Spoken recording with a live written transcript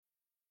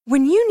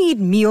When you need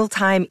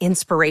mealtime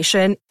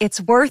inspiration,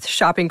 it's worth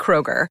shopping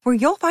Kroger, where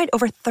you'll find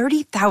over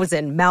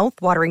 30,000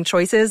 mouth-watering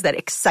choices that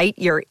excite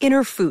your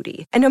inner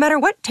foodie. And no matter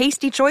what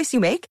tasty choice you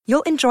make,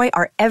 you'll enjoy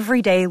our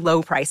everyday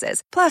low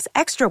prices, plus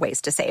extra ways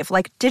to save,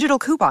 like digital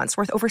coupons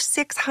worth over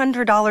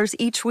 $600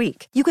 each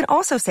week. You can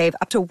also save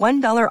up to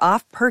 $1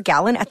 off per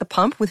gallon at the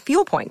pump with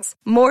fuel points.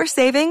 More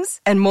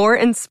savings and more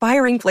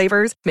inspiring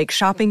flavors make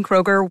shopping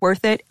Kroger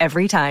worth it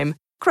every time.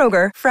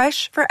 Kroger,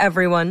 fresh for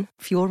everyone.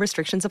 Fuel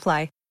restrictions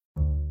apply.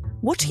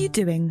 What are you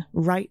doing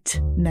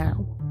right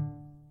now?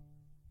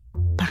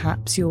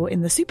 Perhaps you're in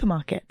the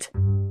supermarket.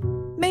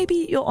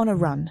 Maybe you're on a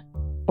run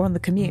or on the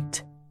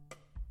commute.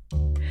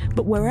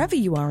 But wherever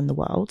you are in the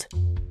world,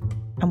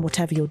 and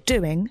whatever you're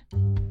doing,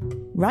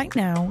 right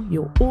now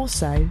you're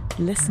also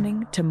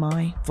listening to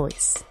my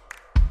voice.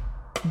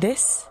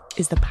 This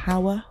is the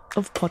power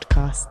of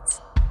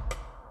podcasts.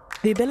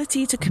 The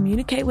ability to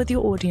communicate with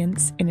your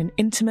audience in an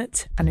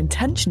intimate and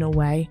intentional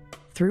way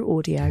through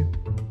audio.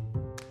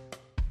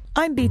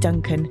 I'm Bea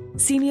Duncan,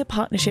 Senior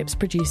Partnerships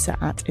Producer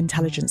at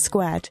Intelligence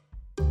Squared.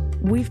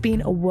 We've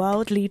been a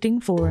world-leading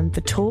forum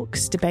for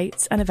talks,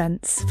 debates and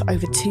events for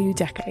over 2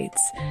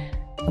 decades.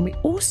 And we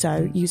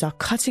also use our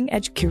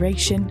cutting-edge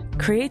curation,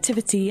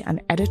 creativity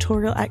and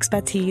editorial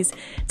expertise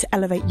to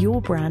elevate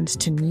your brand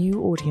to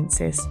new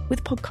audiences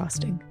with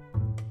podcasting.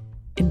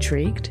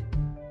 Intrigued?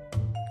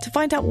 To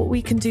find out what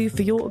we can do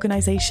for your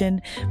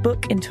organisation,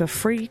 book into a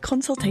free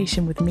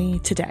consultation with me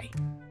today.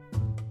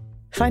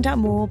 Find out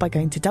more by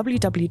going to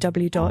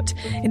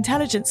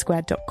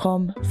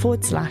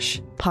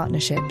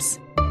www.intelligencesquared.com/partnerships.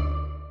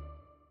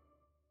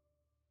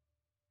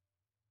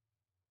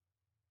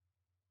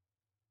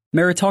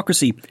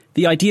 Meritocracy,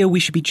 the idea we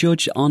should be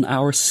judged on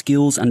our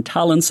skills and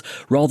talents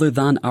rather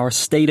than our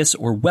status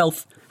or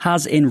wealth,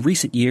 has in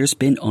recent years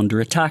been under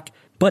attack.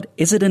 But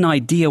is it an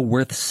idea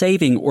worth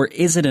saving, or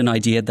is it an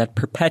idea that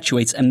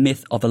perpetuates a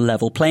myth of a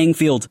level playing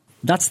field?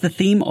 That's the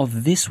theme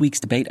of this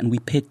week's debate, and we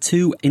pit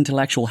 2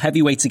 intellectual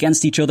heavyweights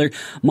against each other,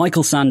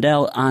 Michael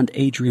Sandel and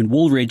Adrian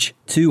Woolridge,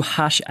 to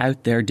hash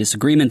out their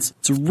disagreements.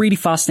 It's a really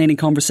fascinating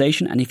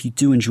conversation, and if you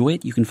do enjoy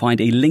it, you can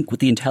find a link with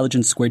the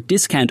Intelligence Squared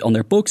discount on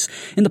their books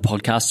in the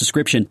podcast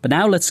description. But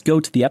now let's go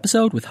to the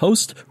episode with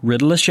host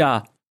Ridula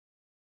Shah.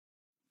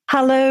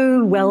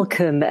 Hello,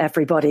 welcome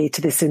everybody to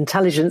this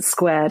Intelligence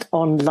Squared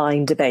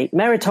online debate.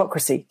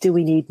 Meritocracy, do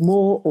we need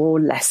more or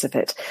less of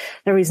it?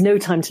 There is no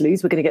time to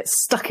lose. We're going to get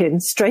stuck in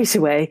straight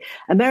away.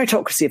 And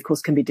meritocracy, of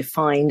course, can be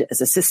defined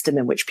as a system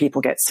in which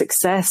people get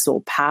success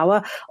or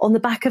power on the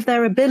back of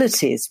their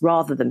abilities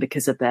rather than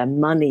because of their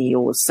money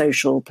or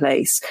social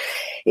place.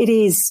 It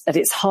is at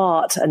its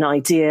heart an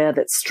idea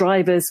that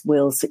strivers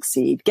will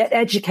succeed, get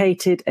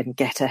educated and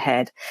get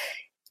ahead.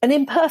 An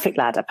imperfect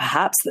ladder,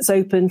 perhaps, that's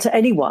open to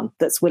anyone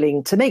that's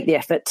willing to make the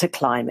effort to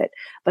climb it.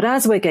 But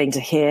as we're going to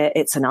hear,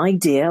 it's an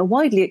idea, a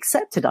widely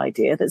accepted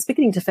idea, that's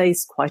beginning to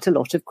face quite a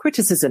lot of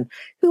criticism.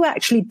 Who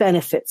actually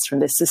benefits from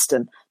this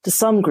system? Do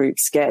some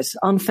groups get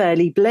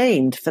unfairly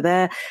blamed for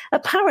their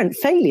apparent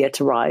failure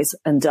to rise,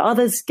 and do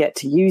others get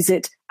to use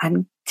it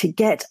and to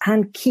get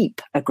and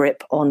keep a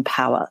grip on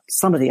power?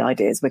 Some of the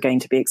ideas we're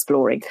going to be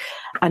exploring.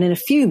 And in a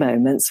few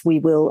moments, we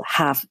will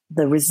have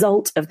the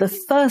result of the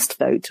first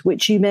vote,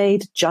 which you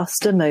made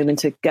just a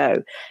moment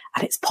ago.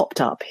 And it's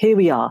popped up. Here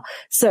we are.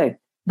 So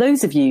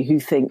those of you who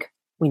think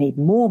we need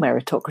more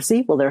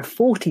meritocracy, well, there are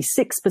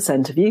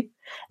 46% of you.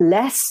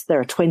 Less, there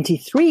are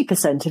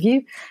 23% of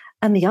you.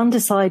 And the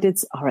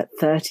undecideds are at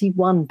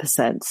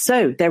 31%.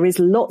 So there is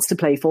lots to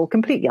play for,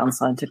 completely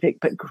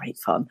unscientific, but great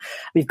fun.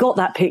 We've got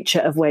that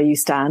picture of where you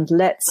stand.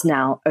 Let's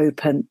now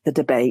open the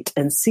debate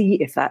and see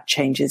if that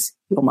changes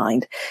your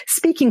mind.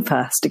 Speaking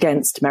first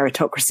against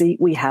meritocracy,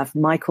 we have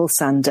Michael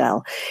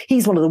Sandel.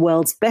 He's one of the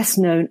world's best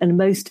known and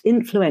most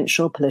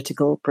influential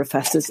political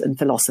professors and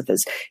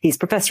philosophers. He's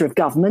professor of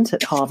government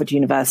at Harvard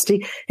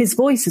University. His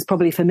voice is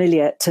probably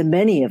familiar to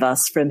many of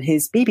us from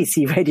his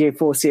BBC Radio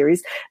 4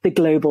 series, The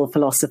Global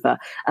Philosopher.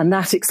 And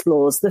that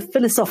explores the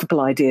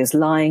philosophical ideas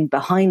lying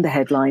behind the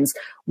headlines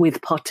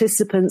with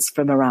participants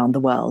from around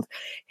the world.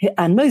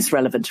 And most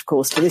relevant, of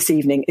course, for this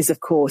evening is, of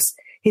course,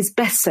 his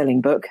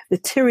best-selling book, The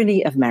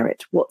Tyranny of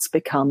Merit, What's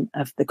Become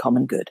of the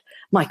Common Good.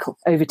 Michael,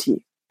 over to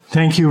you.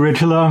 Thank you,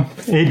 Ritula.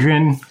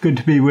 Adrian, good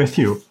to be with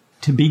you.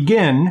 To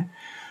begin,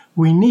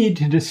 we need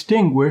to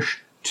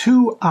distinguish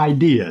 2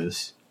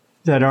 ideas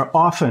that are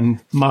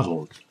often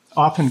muddled,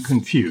 often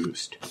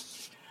confused.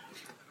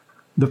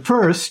 The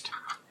first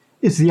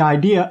is the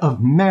idea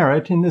of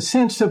merit in the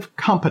sense of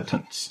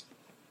competence.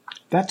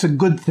 That's a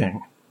good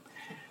thing.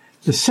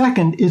 The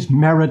second is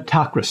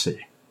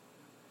meritocracy.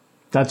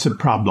 That's a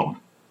problem.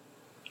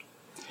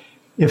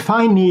 If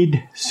I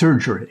need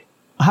surgery,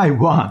 I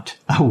want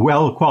a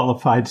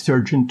well-qualified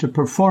surgeon to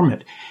perform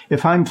it.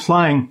 If I'm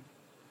flying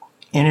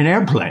in an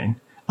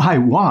airplane, I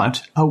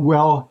want a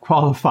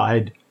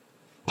well-qualified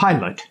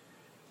pilot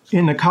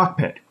in the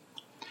cockpit.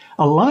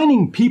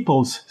 Aligning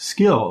people's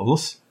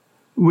skills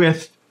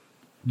with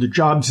the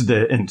jobs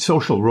and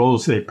social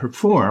roles they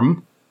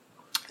perform,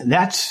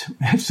 that's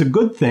a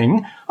good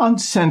thing on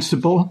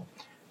sensible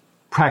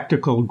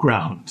practical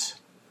grounds.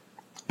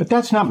 But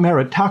that's not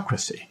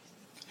meritocracy.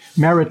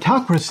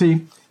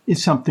 Meritocracy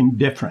is something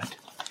different.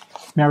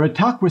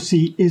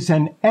 Meritocracy is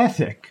an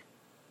ethic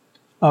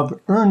of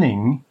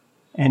earning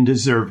and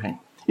deserving.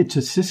 It's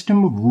a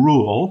system of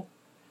rule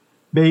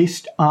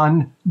based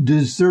on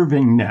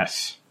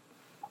deservingness.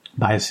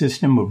 By a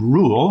system of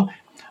rule,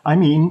 I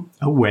mean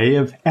a way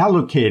of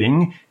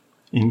allocating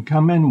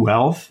income and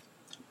wealth,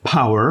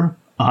 power,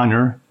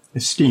 honor,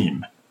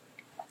 esteem.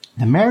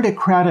 The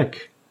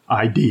meritocratic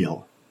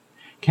ideal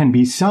can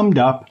be summed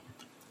up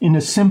in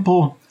a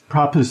simple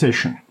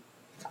proposition.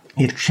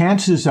 If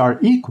chances are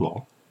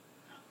equal,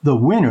 the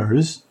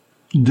winners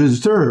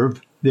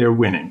deserve their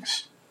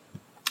winnings.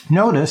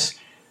 Notice,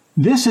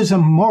 this is a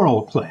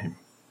moral claim.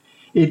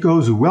 It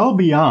goes well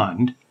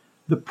beyond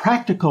the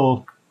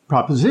practical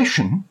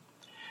proposition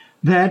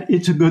that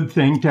it's a good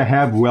thing to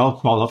have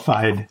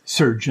well-qualified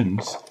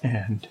surgeons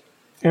and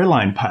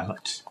airline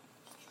pilots.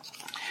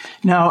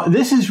 Now,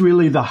 this is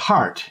really the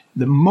heart,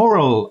 the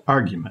moral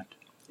argument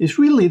is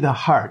really the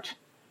heart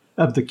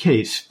of the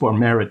case for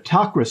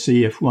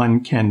meritocracy if one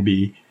can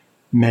be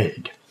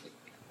made.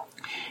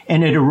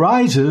 And it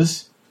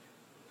arises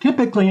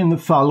typically in the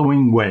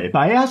following way,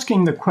 by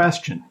asking the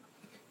question,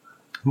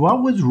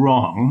 what was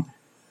wrong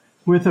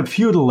with a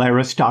feudal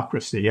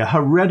aristocracy, a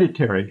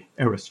hereditary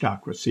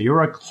aristocracy,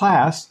 or a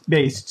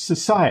class-based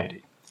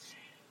society?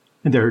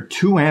 And there are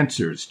two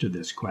answers to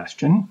this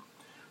question.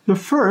 The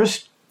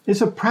first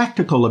is a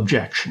practical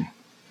objection.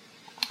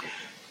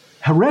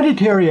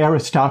 Hereditary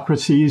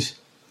aristocracies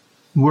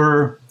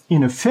were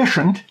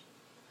inefficient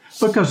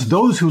because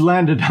those who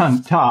landed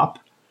on top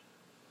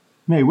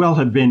may well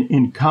have been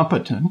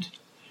incompetent.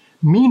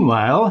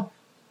 Meanwhile,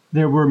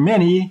 there were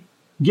many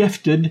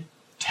gifted,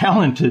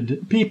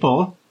 talented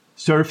people,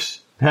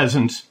 serfs,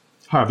 peasants,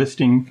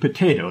 harvesting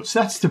potatoes.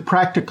 That's the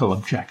practical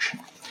objection,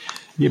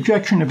 the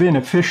objection of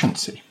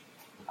inefficiency.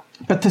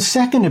 But the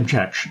second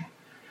objection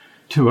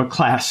to a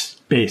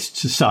class-based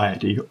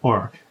society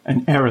or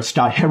an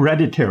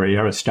hereditary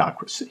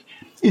aristocracy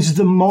is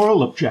the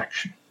moral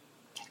objection.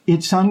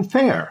 It's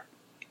unfair.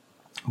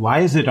 Why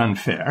is it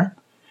unfair?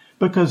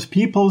 Because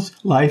people's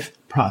life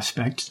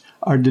prospects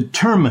are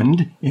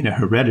determined in a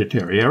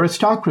hereditary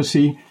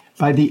aristocracy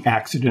by the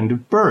accident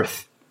of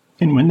birth.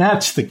 And when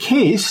that's the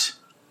case,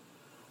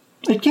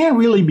 it can't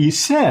really be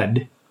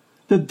said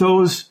that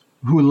those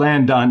who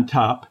land on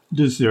top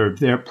deserve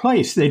their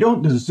place. They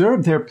don't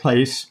deserve their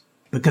place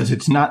because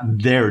it's not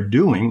their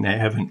doing. They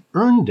haven't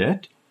earned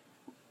it.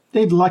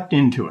 They've lucked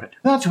into it.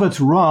 That's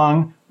what's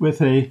wrong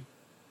with a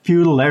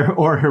feudal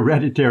or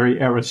hereditary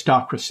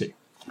aristocracy.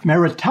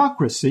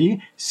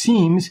 Meritocracy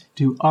seems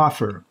to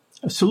offer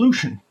a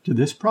solution to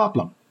this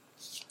problem.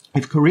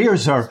 If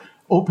careers are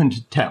open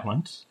to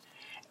talents,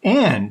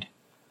 and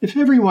if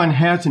everyone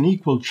has an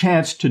equal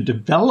chance to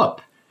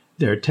develop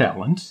their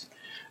talents,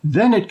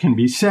 then it can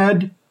be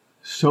said,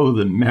 so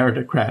the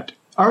meritocrat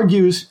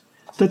argues,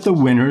 that the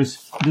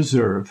winners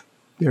deserve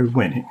their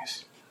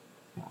winnings.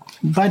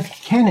 But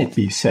can it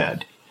be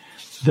said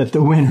that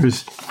the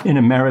winners in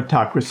a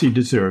meritocracy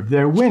deserve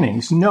their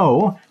winnings?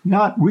 No,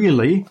 not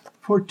really,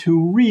 for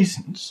two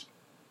reasons.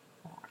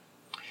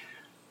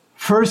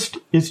 First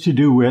is to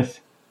do with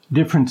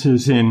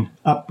differences in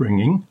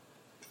upbringing,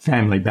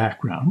 family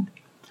background.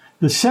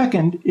 The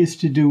second is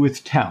to do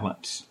with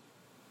talents.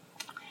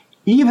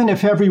 Even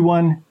if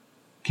everyone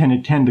can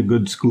attend a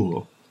good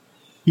school,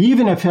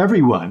 even if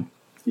everyone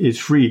is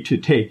free to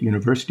take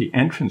university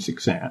entrance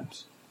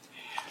exams,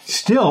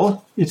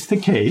 still it's the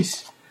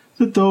case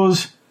that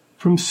those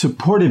from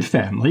supportive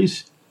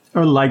families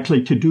are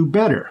likely to do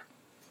better.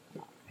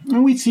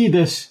 And we see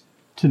this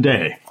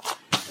today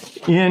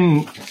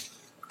in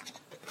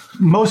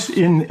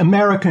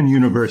American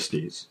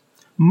universities.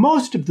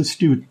 Most of the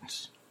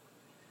students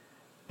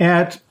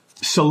at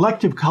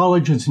selective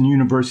colleges and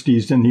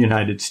universities in the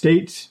United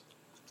States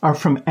are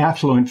from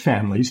affluent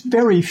families,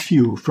 very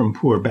few from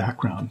poor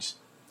backgrounds.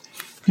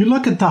 If you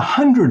look at the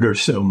 100 or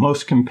so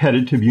most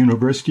competitive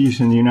universities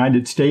in the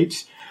United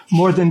States,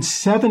 more than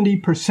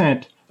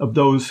 70% of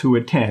those who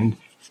attend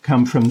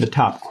come from the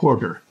top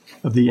quarter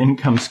of the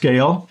income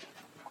scale.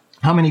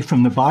 How many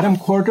from the bottom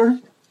quarter?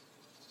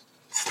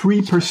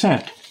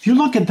 3%. If you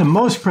look at the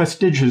most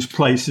prestigious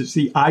places,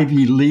 the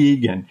Ivy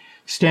League and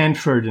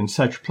Stanford and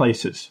such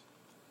places,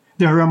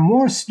 there are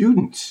more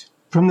students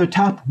from the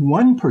top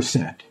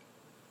 1%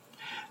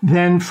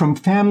 than from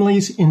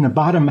families in the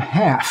bottom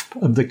half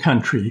of the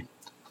country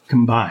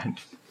combined.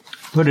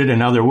 Put it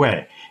another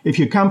way, if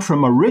you come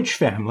from a rich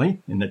family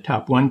in the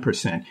top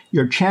 1%,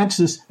 your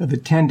chances of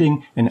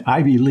attending an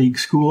Ivy League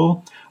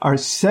school are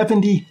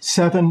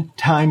 77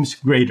 times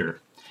greater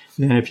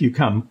than if you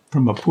come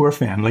from a poor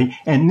family.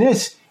 And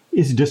this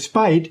is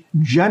despite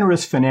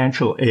generous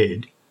financial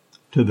aid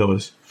to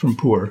those from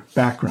poor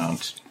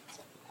backgrounds.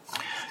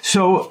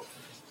 So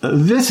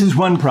this is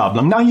one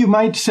problem. Now you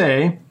might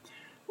say,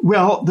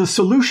 well, the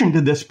solution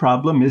to this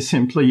problem is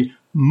simply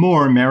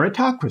more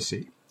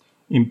meritocracy.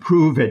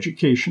 Improve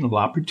educational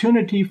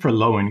opportunity for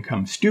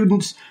low-income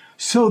students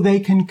so they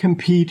can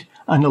compete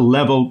on a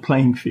level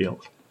playing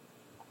field.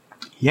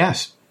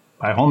 Yes,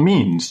 by all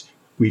means,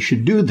 we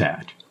should do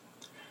that.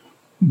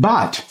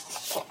 But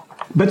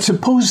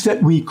suppose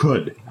that we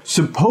could.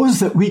 Suppose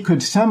that we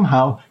could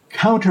somehow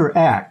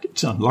counteract,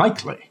 it's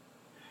unlikely,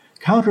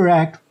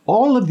 counteract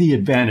all of the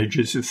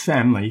advantages of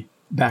family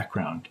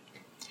background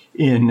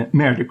in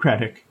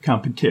meritocratic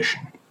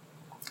competition.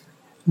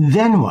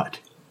 Then what?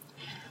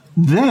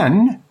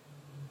 Then,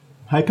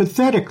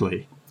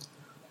 hypothetically,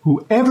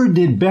 whoever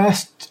did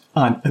best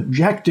on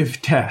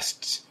objective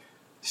tests,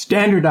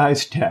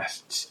 standardized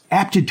tests,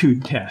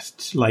 aptitude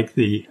tests like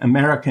the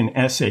American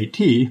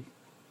SAT,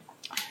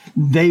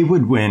 they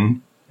would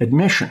win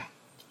admission.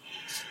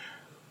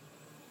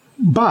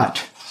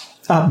 But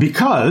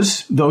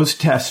because those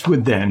tests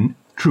would then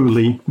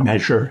truly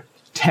measure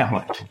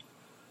talent,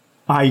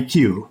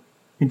 IQ,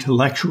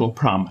 intellectual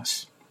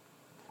promise.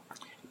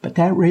 But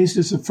that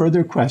raises a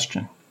further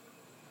question.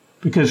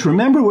 Because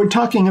remember, we're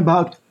talking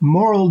about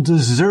moral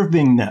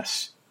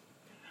deservingness.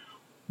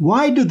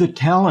 Why do the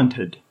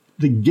talented,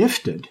 the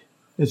gifted,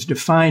 as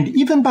defined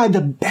even by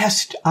the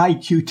best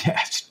IQ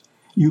test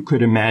you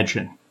could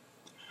imagine,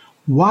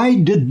 why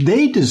did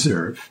they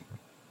deserve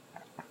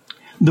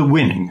the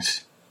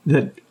winnings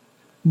that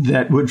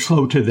would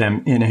flow to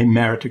them in a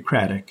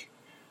meritocratic,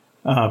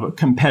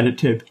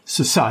 competitive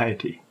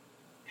society?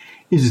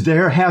 Is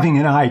their having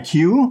an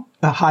IQ,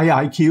 a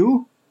high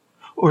IQ?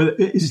 Or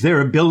is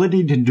their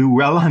ability to do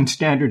well on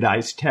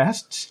standardized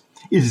tests?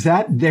 Is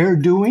that their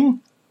doing?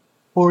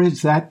 Or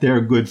is that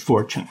their good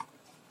fortune?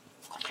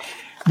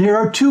 There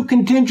are two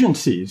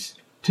contingencies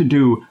to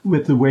do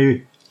with the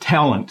way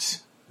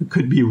talents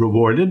could be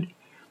rewarded.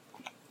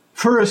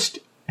 First,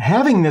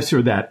 having this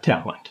or that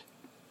talent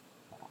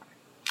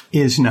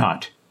is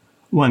not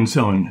one's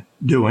own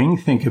doing.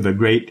 Think of a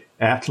great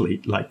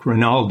athlete like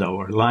Ronaldo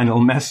or Lionel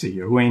Messi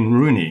or Wayne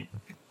Rooney.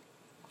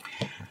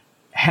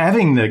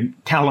 Having the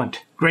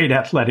talent, great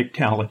athletic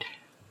talent,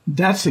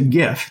 that's a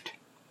gift.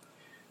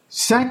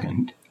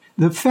 Second,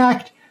 the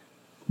fact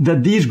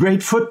that these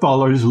great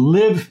footballers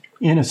live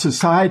in a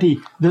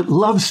society that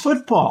loves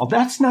football,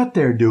 that's not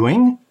their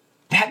doing.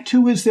 That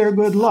too is their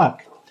good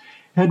luck.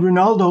 Had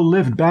Ronaldo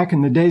lived back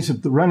in the days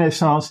of the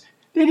Renaissance,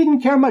 they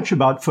didn't care much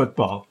about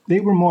football. They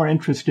were more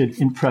interested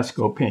in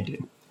fresco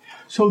painting.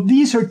 So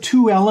these are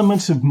two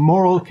elements of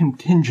moral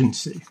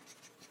contingency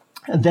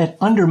that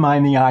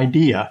undermine the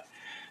idea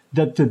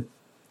that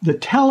the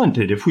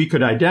talented, if we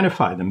could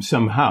identify them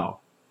somehow,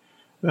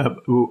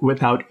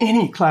 without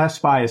any class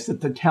bias,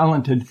 that the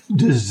talented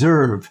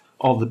deserve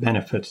all the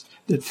benefits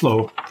that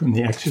flow from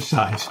the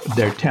exercise of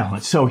their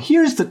talent. So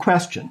here's the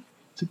question.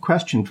 It's a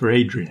question for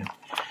Adrian.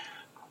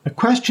 A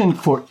question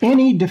for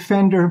any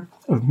defender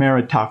of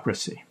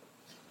meritocracy.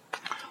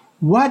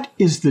 What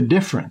is the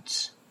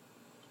difference,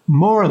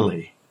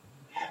 morally,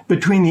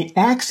 between the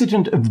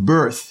accident of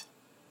birth,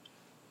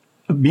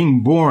 of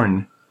being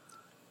born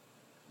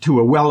to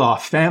a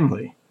well-off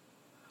family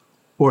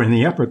or in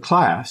the upper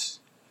class,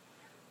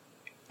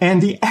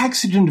 and the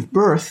accident of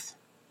birth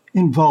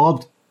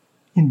involved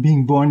in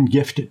being born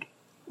gifted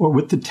or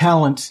with the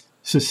talents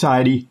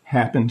society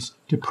happens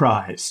to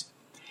prize?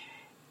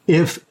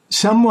 If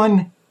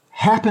someone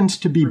happens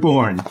to be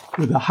born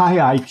with a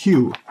high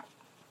IQ,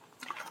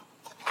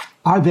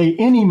 are they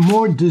any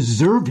more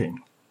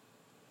deserving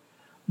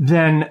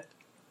than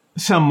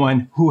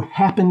someone who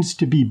happens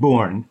to be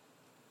born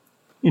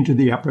into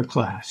the upper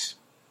class?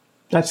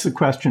 That's the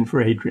question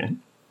for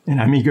Adrian,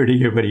 and I'm eager to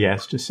hear what he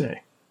has to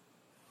say.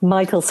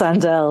 Michael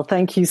Sandel,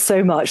 thank you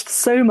so much.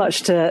 So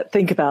much to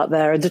think about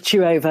there and to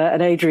chew over.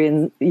 And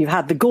Adrian, you've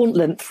had the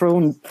gauntlet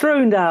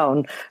thrown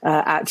down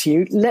at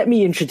you. Let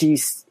me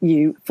introduce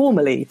you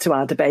formally to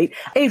our debate.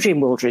 Adrian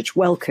Wooldridge,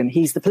 welcome.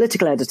 He's the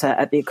political editor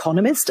at The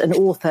Economist and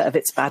author of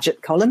its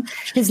Badgett column.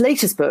 His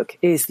latest book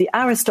is The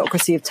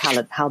Aristocracy of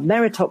Talent, How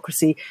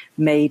Meritocracy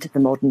Made the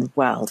Modern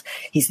World.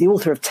 He's the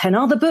author of 10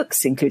 other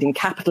books, including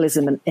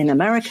Capitalism in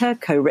America,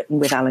 co-written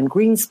with Alan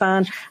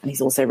Greenspan, and he's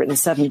also written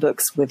 7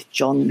 books with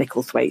John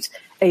Micklethwaite.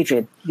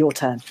 Adrian, your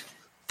turn.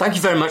 Thank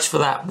you very much for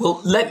that. Well,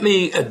 let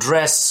me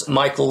address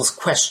Michael's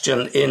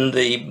question in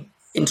the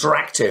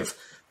interactive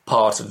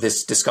part of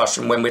this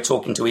discussion when we're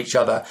talking to each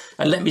other.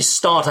 And let me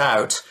start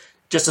out,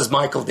 just as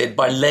Michael did,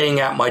 by laying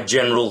out my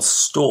general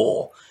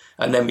store.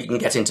 And then we can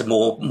get into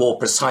more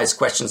precise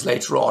questions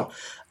later on.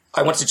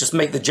 I want to just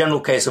make the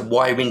general case of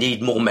why we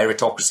need more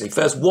meritocracy.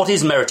 First, what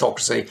is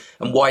meritocracy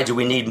and why do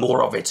we need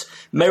more of it?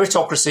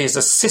 Meritocracy is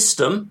a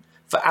system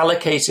for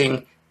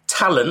allocating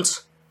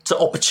talent to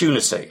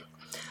opportunity.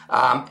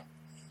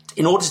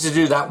 In order to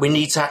do that, we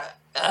need to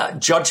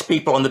judge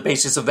people on the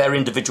basis of their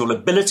individual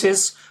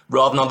abilities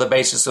rather than on the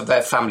basis of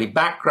their family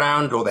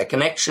background or their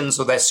connections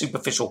or their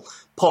superficial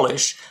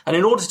polish. And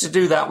in order to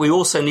do that, we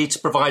also need to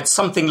provide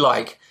something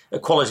like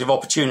equality of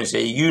opportunity,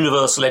 a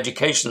universal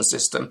education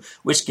system,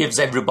 which gives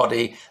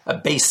everybody a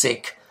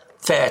basic,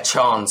 fair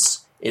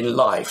chance in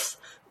life.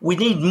 We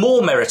need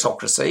more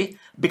meritocracy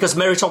because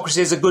meritocracy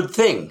is a good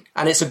thing.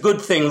 And it's a good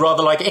thing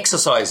rather like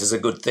exercise is a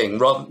good thing,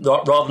 rather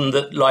than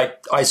that like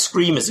ice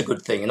cream is a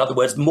good thing. In other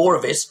words, more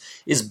of it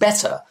is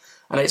better.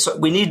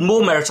 And we need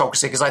more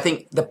meritocracy because I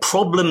think the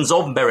problems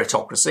of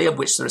meritocracy, of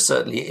which there are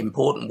certainly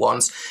important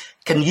ones,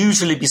 can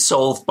usually be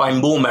solved by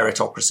more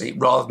meritocracy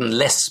rather than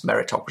less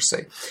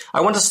meritocracy.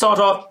 I want to start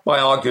off by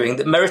arguing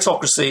that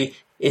meritocracy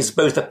is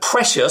both a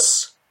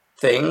precious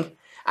thing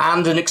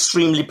and an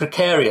extremely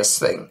precarious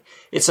thing.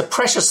 It's a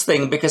precious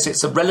thing because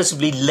it's a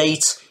relatively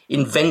late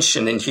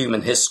invention in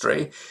human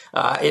history.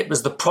 It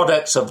was the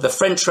product of the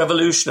French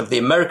Revolution, of the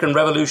American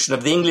Revolution,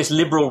 of the English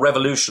Liberal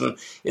Revolution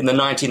in the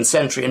 19th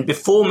century. And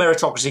before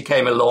meritocracy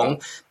came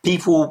along,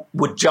 people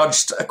were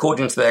judged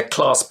according to their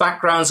class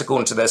backgrounds,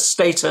 according to their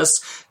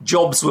status.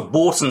 Jobs were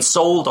bought and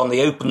sold on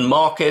the open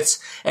market.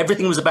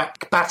 Everything was about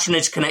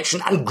patronage,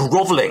 connection, and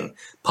grovelling,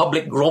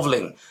 public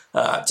grovelling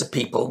to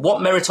people.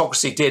 What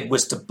meritocracy did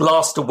was to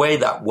blast away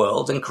that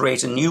world and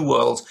create a new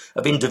world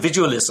of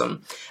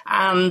individualism.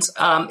 And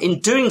in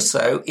doing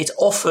so, it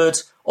offered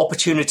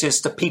opportunities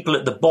to people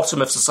at the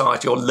bottom of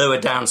society or lower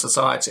down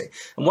society.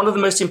 And one of the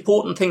most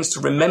important things to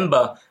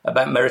remember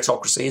about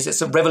meritocracy is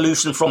it's a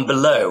revolution from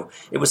below.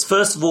 It was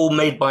first of all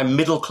made by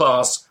middle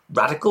class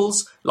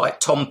radicals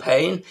like Tom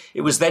Paine. It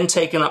was then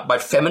taken up by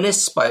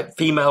feminists, by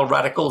female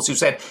radicals who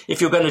said,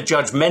 if you're going to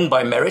judge men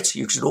by merit,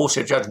 you should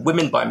also judge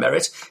women by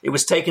merit. It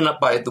was taken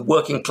up by the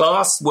working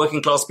class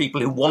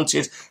people who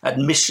wanted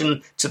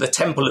admission to the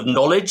temple of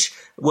knowledge,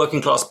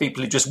 working class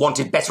people who just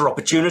wanted better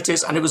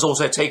opportunities. And it was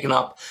also taken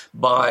up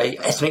by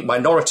ethnic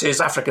minorities,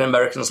 African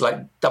Americans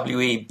like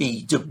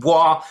W.E.B. Du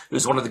Bois,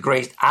 who's one of the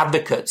great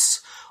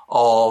advocates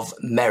of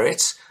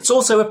merit. It's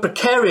also a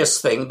precarious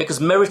thing because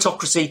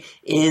meritocracy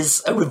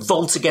is a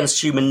revolt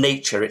against human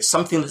nature. It's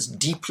something that's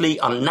deeply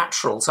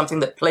unnatural,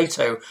 something that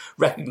Plato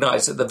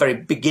recognized at the very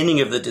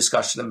beginning of the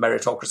discussion of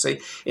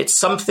meritocracy. It's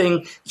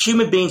something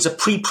human beings are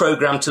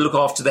pre-programmed to look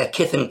after their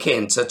kith and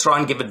kin, to try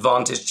and give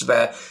advantage to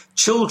their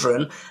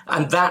children,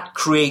 and that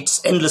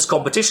creates endless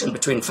competition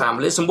between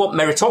families. And what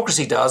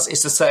meritocracy does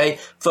is to say,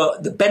 for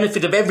the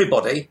benefit of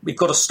everybody, we've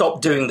got to stop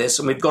doing this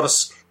and we've got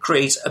to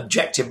create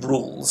objective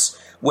rules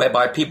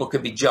whereby people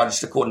can be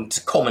judged according to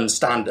common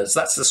standards.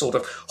 That's the sort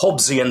of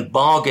Hobbesian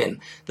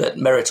bargain that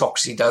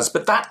meritocracy does.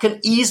 But that can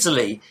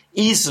easily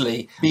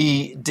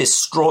be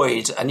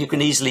destroyed, and you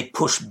can easily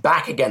push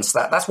back against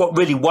that. That's what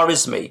really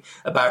worries me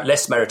about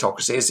less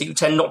meritocracy, is that you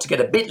tend not to get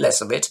a bit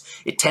less of it.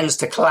 It tends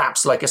to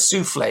collapse like a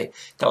souffle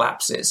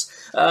collapses.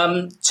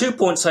 2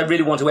 points I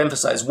really want to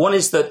emphasize. One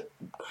is that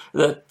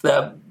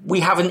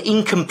we have an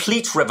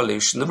incomplete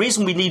revolution. The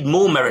reason we need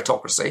more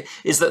meritocracy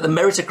is that the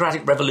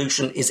meritocratic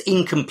revolution is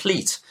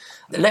incomplete.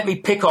 Let me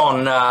pick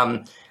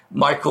on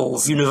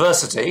Michael's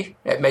university.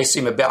 It may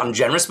seem a bit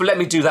ungenerous, but let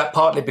me do that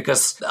partly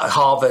because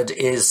Harvard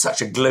is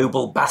such a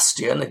global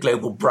bastion, a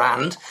global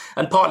brand,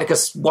 and partly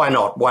because why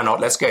not?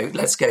 Let's go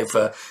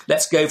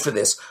for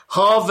this.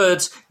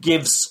 Harvard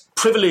gives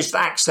privileged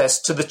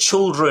access to the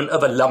children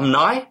of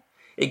alumni.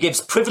 It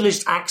gives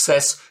privileged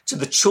access to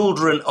the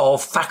children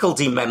of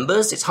faculty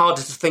members. It's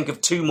harder to think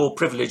of two more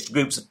privileged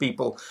groups of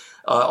people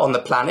on the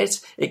planet.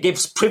 It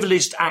gives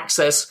privileged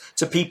access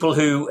to people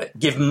who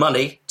give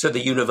money to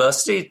the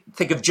university.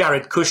 Think of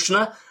Jared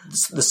Kushner,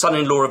 the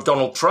son-in-law of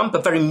Donald Trump,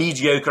 a very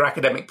mediocre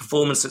academic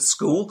performance at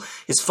school.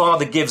 His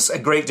father gives a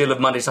great deal of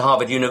money to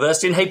Harvard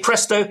University, and hey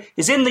presto,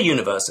 is in the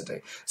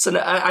university.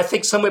 So I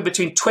think somewhere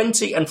between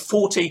 20 and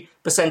 40%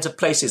 of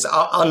places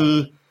are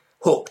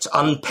unhooked,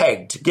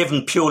 unpegged,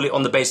 given purely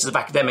on the basis of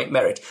academic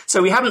merit.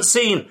 So we haven't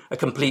seen a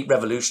complete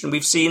revolution.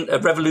 We've seen a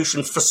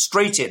revolution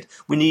frustrated.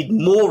 We need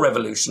more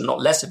revolution, not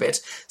less of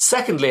it.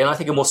 Secondly, and I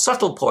think a more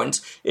subtle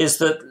point, is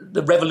that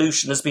the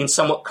revolution has been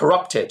somewhat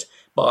corrupted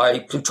by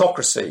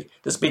plutocracy.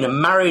 There's been a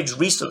marriage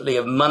recently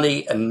of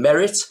money and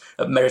merit,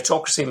 of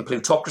meritocracy and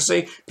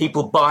plutocracy,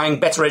 people buying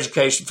better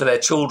education for their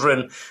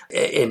children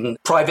in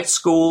private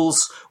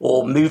schools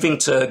or moving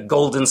to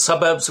golden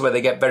suburbs where they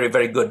get very,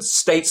 very good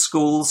state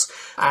schools,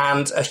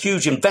 and a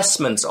huge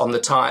investment on the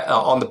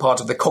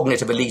part of the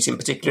cognitive elite in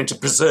particular into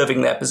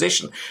preserving their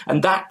position.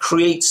 And that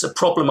creates a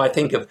problem, I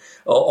think, of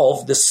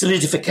the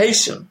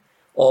solidification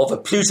of a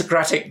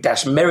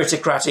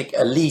plutocratic-meritocratic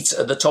elite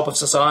at the top of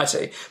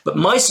society. But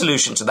my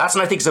solution to that,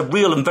 and I think it's a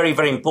real and very,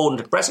 very important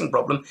and pressing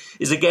problem,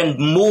 is again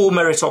more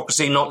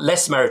meritocracy, not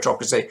less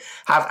meritocracy.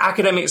 Have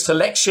academic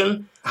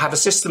selection, have a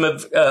system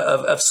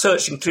of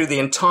searching through the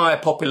entire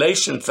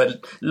population for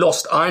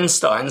lost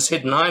Einsteins,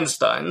 hidden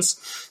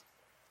Einsteins.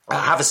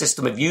 Have a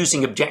system of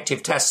using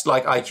objective tests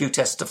like IQ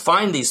tests to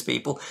find these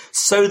people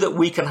so that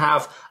we can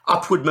have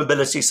upward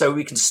mobility, so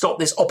we can stop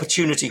this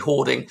opportunity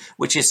hoarding,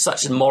 which is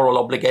such a moral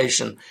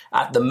obligation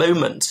at the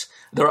moment.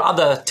 There are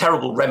other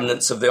terrible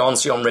remnants of the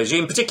ancien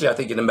regime, particularly I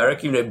think in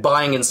America,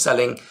 buying and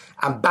selling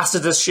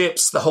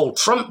ambassadorships, the whole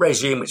Trump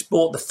regime, which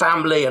brought the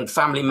family and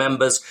family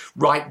members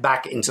right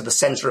back into the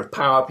center of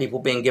power, people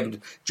being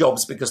given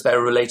jobs because they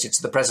were related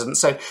to the president.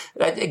 So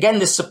again,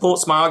 this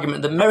supports my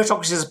argument that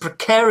meritocracy is a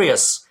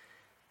precarious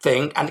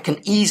thing, and we can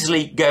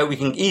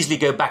easily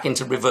go back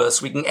into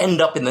reverse. We can end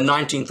up in the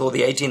 19th or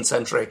the 18th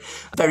century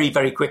very,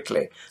 very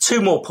quickly.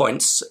 Two more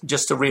points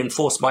just to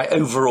reinforce my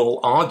overall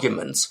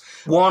argument.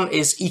 One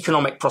is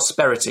economic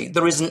prosperity.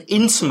 There is an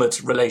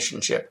intimate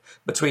relationship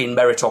between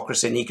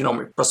meritocracy and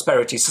economic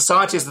prosperity.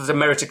 Societies that are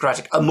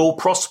meritocratic are more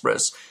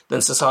prosperous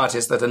than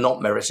societies that are not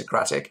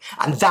meritocratic.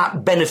 And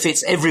that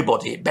benefits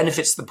everybody. It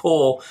benefits the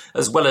poor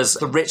as well as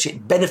the rich.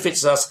 It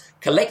benefits us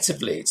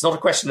collectively. It's not a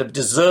question of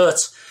desert,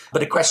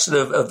 but a question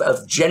of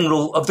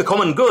the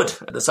common good,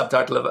 the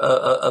subtitle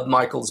of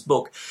Michael's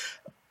book.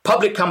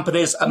 Public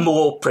companies are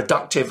more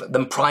productive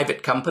than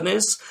private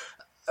companies.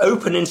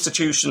 Open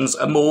institutions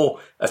are more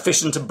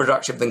efficient and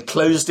productive than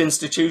closed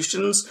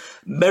institutions.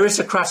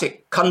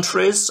 Meritocratic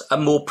countries are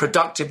more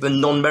productive than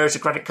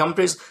non-meritocratic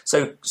countries.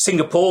 So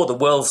Singapore, the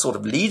world's sort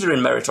of leader in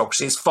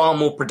meritocracy, is far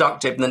more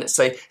productive than, let's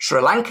say,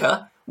 Sri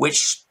Lanka,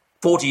 which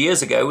 40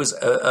 years ago was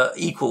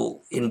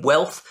equal in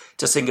wealth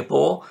to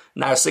Singapore.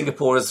 Now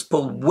Singapore is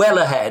pulled well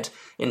ahead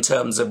in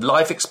terms of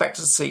life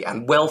expectancy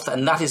and wealth,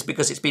 and that is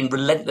because it's been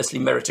relentlessly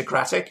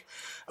meritocratic.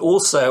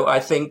 Also, I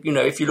think,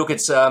 if you look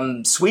at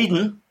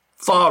Sweden,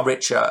 far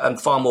richer and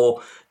far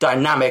more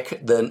dynamic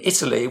than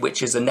Italy,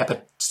 which is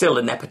still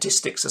a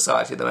nepotistic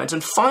society at the moment.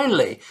 And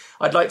finally,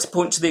 I'd like to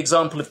point to the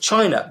example of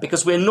China,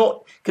 because we're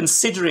not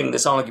considering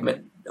this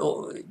argument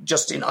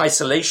just in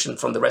isolation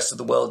from the rest of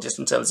the world, just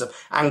in terms of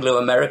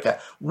Anglo-America.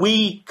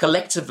 We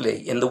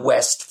collectively in the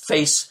West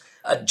face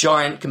a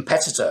giant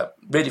competitor,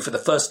 really for the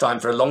first time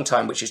for a long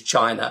time, which is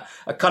China,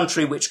 a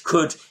country which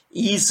could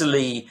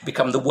easily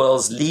become the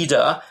world's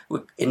leader,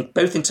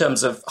 both in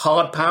terms of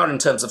hard power, in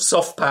terms of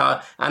soft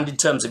power, and in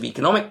terms of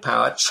economic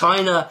power.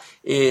 China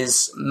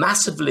is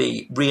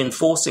massively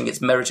reinforcing its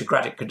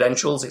meritocratic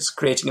credentials. It's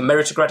creating a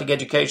meritocratic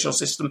educational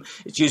system.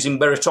 It's using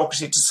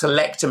meritocracy to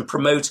select and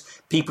promote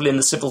people in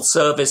the civil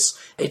service.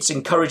 It's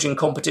encouraging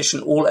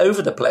competition all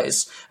over the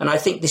place. And I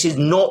think this is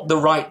not the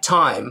right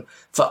time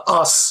for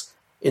us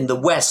in the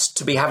West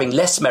to be having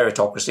less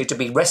meritocracy, to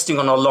be resting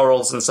on our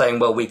laurels and saying,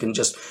 well, we can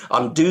just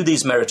undo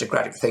these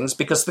meritocratic things,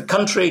 because the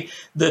country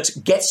that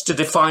gets to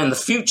define the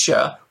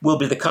future will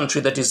be the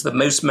country that is the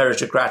most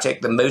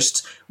meritocratic, the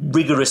most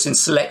rigorous in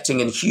selecting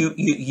and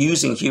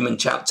using human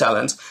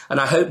talent.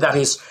 And I hope that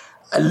is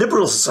a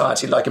liberal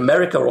society like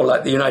America or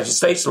like the United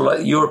States or like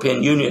the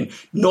European Union,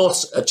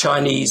 not a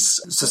Chinese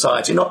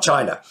society, not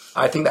China.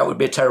 I think that would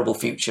be a terrible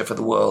future for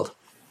the world.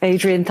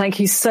 Adrian, thank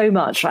you so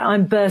much.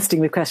 I'm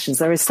bursting with questions.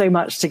 There is so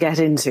much to get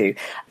into.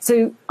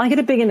 So I'm going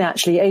to begin,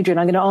 actually, Adrian,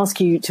 I'm going to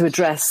ask you to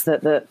address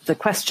the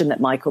question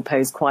that Michael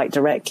posed quite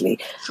directly.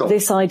 Sure.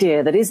 This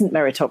idea that isn't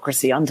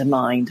meritocracy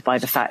undermined by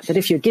the fact that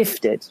if you're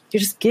gifted,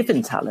 you're just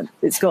given talent.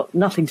 It's got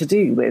nothing to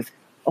do with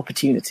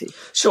opportunity.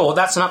 Sure,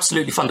 that's an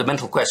absolutely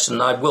fundamental question.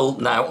 I will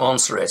now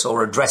answer it,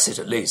 or address it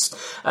at least.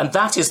 And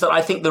that is that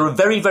I think there are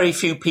very, very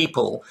few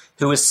people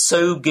who are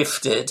so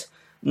gifted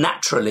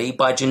naturally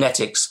by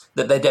genetics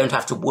that they don't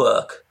have to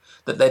work,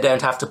 that they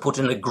don't have to put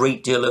in a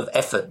great deal of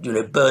effort,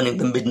 burning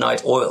the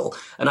midnight oil.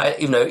 And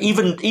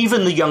even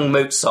the young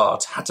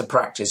Mozart had to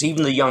practice,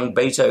 even the young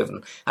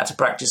Beethoven had to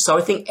practice. So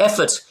I think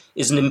effort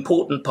is an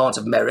important part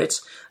of merit.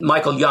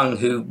 Michael Young,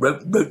 who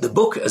wrote the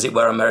book, as it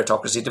were, on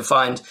meritocracy,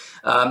 defined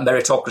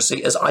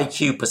meritocracy as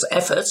IQ plus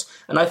effort.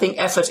 And I think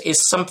effort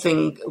is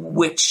something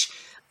which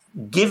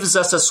gives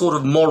us a sort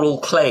of moral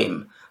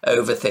claim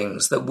over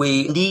things, that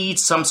we need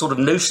some sort of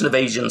notion of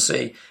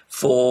agency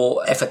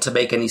for effort to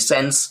make any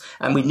sense,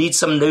 and we need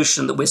some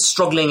notion that we're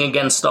struggling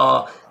against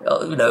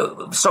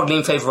struggling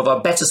in favour of our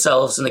better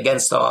selves and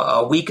against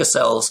our weaker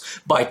selves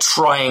by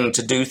trying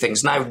to do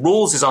things. Now,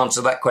 Rawls's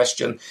answer to that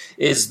question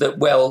is that,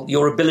 well,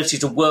 your ability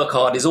to work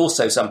hard is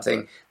also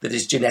something that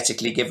is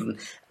genetically given.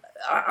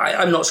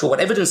 I'm not sure what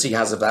evidence he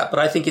has of that, but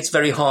I think it's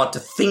very hard to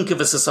think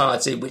of a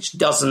society which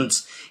doesn't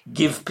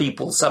give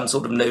people some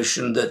sort of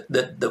notion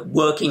that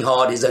working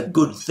hard is a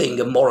good thing,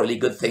 a morally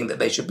good thing that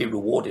they should be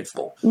rewarded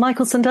for.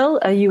 Michael Sandel,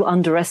 are you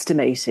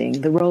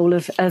underestimating the role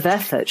of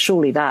effort?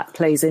 Surely that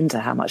plays into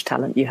how much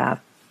talent you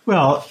have.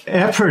 Well,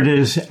 effort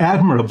is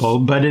admirable,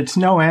 but it's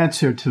no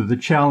answer to the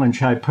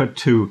challenge I put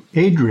to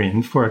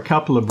Adrian for a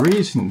couple of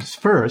reasons.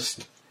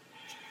 First,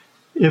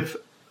 if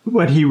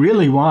what he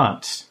really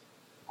wants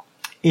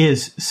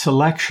is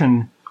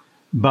selection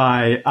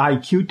by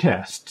IQ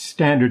tests,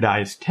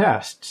 standardized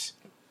tests,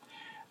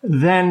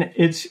 then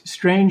it's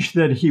strange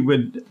that he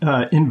would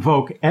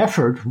invoke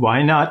effort.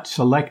 Why not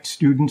select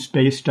students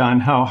based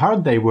on how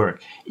hard they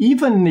work?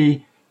 Even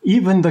the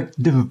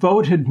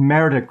devoted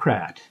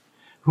meritocrat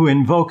who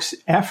invokes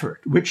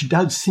effort, which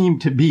does seem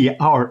to be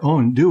our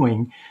own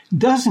doing,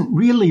 doesn't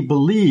really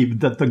believe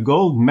that the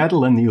gold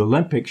medal in the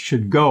Olympics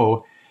should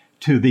go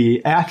to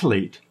the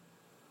athlete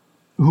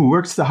who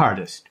works the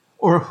hardest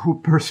or who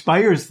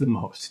perspires the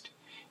most.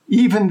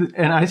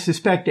 And I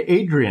suspect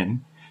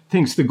Adrian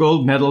thinks the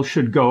gold medal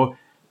should go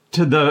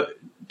to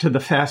the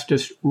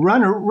fastest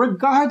runner,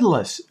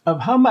 regardless of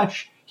how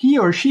much he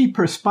or she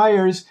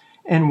perspires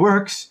and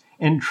works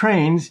and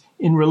trains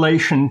in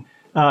relation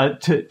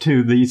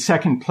to the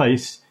second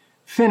place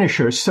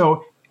finisher.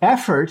 So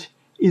effort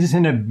is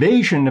an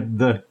evasion of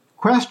the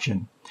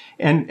question.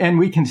 And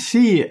we can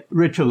see,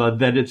 Ritula,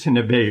 that it's an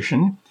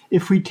evasion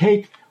if we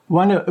take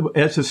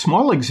as a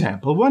small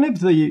example, one of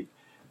the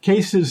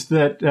cases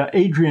that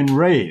Adrian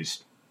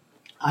raised.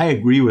 I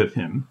agree with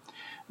him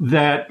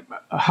that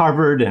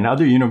Harvard and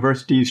other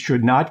universities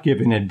should not give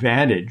an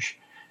advantage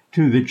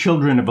to the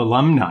children of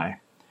alumni.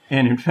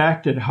 And in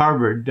fact, at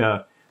Harvard,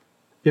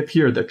 if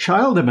you're the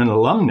child of an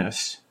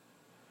alumnus,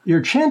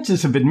 your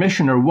chances of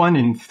admission are 1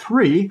 in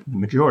 3. The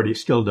majority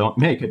still don't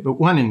make it, but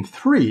 1 in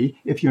 3.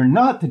 If you're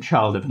not the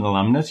child of an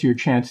alumnus, your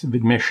chance of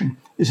admission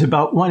is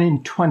about 1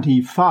 in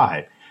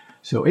 25.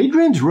 So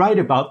Adrian's right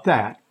about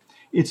that.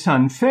 It's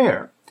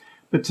unfair.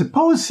 But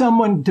suppose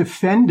someone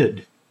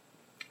defended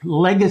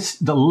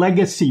the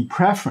legacy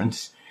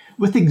preference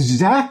with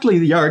exactly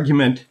the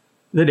argument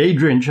that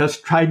Adrian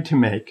just tried to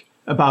make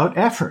about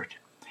effort.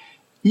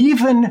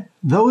 Even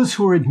those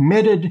who are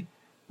admitted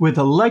with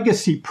a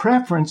legacy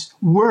preference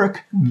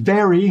work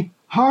very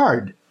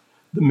hard.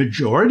 The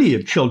majority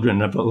of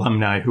children of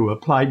alumni who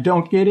apply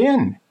don't get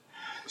in.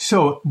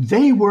 So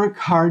they work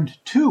hard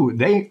too.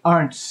 They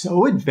aren't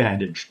so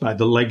advantaged by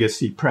the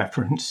legacy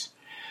preference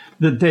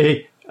that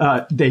they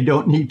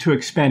don't need to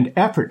expend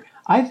effort.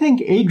 I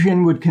think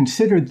Adrian would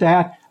consider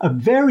that a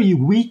very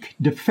weak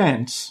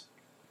defense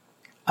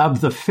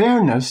of the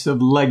fairness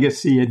of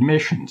legacy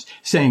admissions,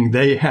 saying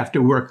they have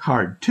to work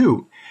hard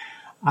too.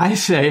 I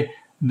say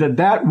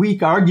that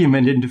weak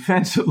argument in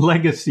defense of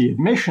legacy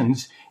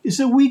admissions is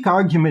a weak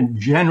argument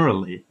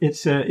generally.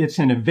 It's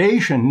an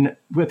evasion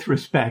with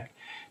respect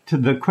to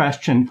the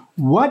question,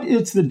 what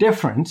is the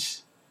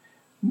difference?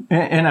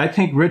 And I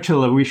think,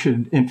 Ritula, we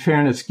should, in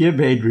fairness, give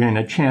Adrian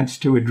a chance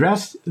to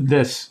address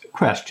this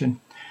question.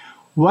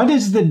 What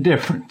is the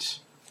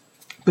difference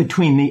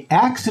between the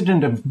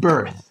accident of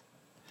birth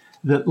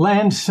that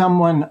lands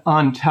someone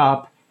on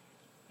top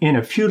in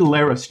a feudal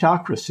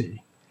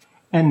aristocracy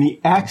and the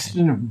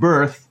accident of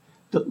birth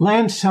that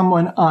lands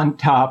someone on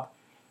top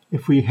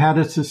if we had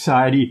a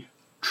society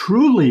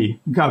truly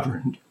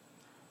governed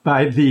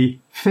by the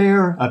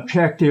fair,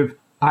 objective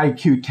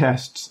IQ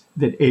tests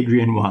that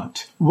Adrian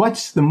wants?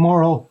 What's the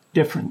moral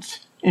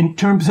difference in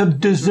terms of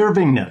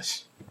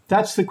deservingness?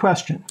 That's the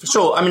question.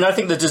 Sure. I mean, I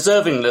think the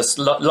deservingness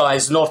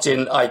lies not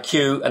in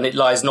IQ and it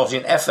lies not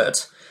in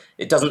effort.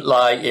 It doesn't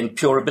lie in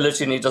pure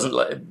ability and it doesn't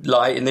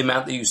lie in the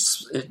amount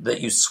that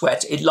you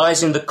sweat. It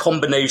lies in the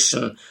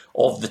combination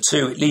of the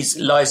two.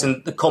 It lies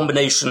in the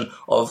combination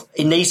of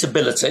innate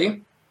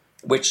ability,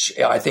 which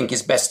I think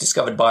is best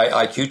discovered by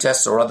IQ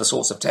tests or other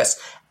sorts of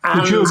tests.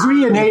 And but you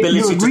agree innate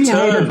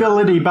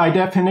ability by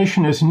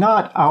definition is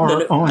not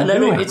our own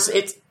doing.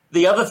 It's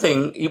the other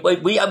thing.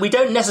 We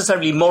don't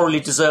necessarily morally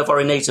deserve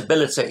our innate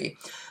ability,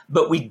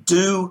 but we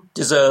do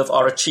deserve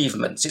our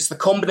achievements. It's the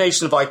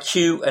combination of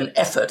IQ and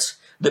effort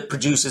that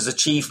produces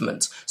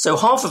achievement. So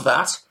half of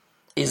that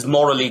is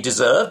morally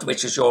deserved,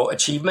 which is your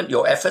achievement,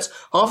 your effort.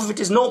 Half of it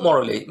is not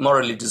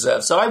morally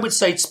deserved. So I would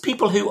say it's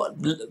people who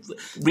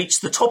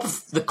reach the top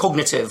of the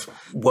cognitive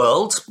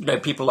world,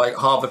 people like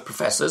Harvard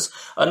professors,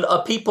 and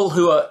are people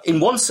who are, in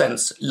one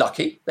sense,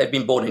 lucky. They've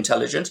been born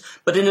intelligent.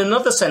 But in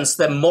another sense,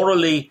 they're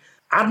morally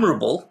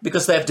admirable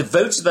because they have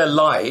devoted their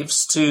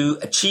lives to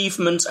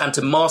achievement and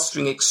to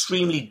mastering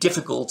extremely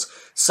difficult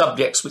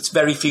subjects which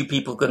very few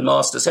people can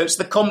master. So it's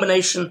the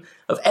combination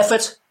of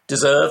effort,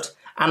 deserved,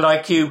 and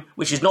IQ,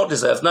 which is not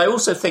deserved. And I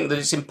also think that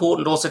it's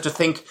important also to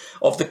think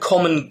of the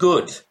common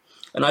good.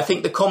 And I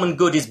think the common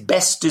good is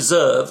best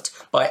deserved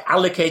by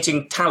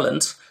allocating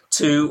talent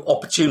to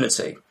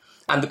opportunity.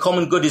 And the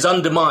common good is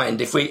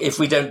undermined if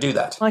we don't do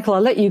that. Michael,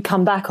 I'll let you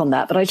come back on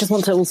that, but I just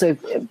want to also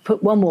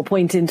put one more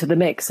point into the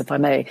mix, if I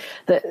may,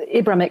 that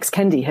Ibram X.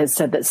 Kendi has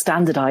said that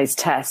standardized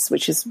tests,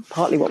 which is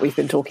partly what we've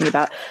been talking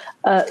about,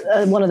 are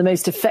one of the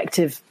most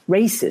effective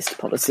racist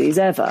policies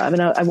ever. I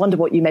mean, I wonder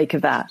what you make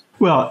of that.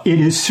 Well,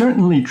 it is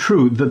certainly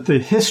true that the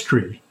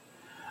history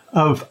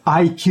of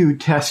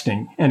IQ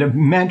testing and of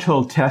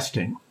mental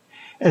testing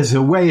as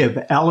a way of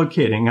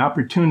allocating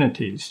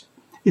opportunities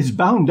is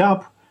bound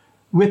up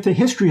with the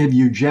history of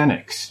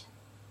eugenics,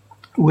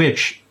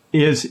 which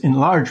is in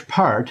large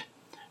part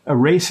a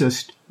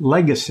racist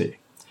legacy.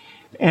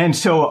 And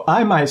so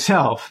I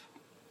myself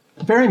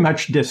very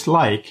much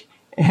dislike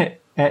and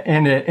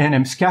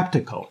am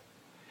skeptical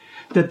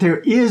that there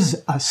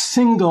is a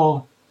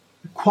single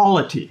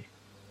quality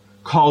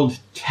called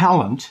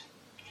talent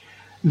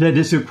that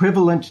is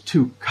equivalent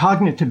to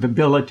cognitive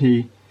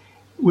ability,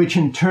 which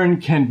in turn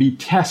can be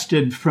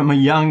tested from a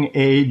young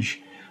age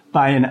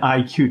by an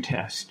IQ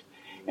test.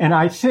 And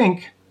I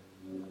think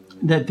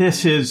that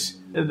it's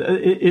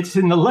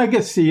in the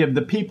legacy of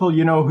the people,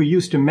 who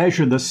used to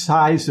measure the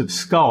size of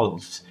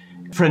skulls,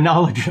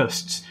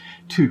 phrenologists,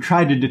 to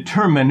try to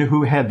determine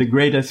who had the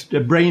greatest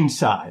brain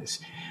size.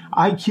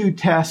 IQ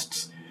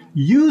tests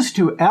used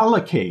to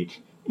allocate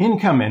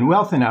income and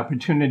wealth and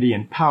opportunity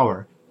and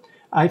power,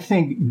 I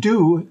think,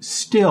 do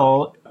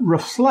still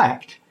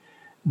reflect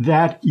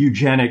that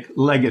eugenic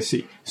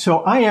legacy. So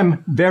I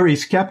am very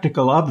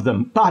skeptical of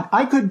them, but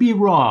I could be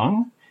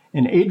wrong.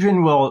 And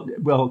Adrian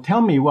will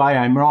tell me why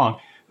I'm wrong.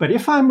 But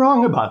if I'm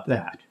wrong about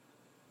that,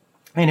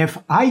 and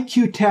if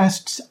IQ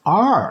tests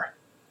are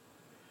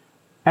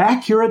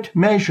accurate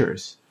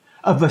measures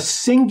of a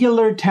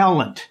singular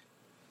talent,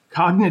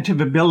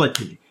 cognitive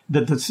ability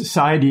that the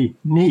society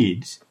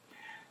needs,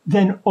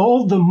 then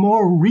all the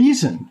more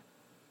reason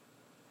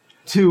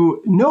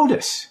to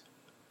notice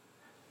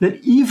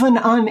that even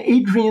on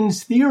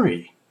Adrian's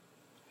theory,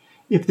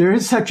 if there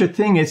is such a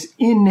thing as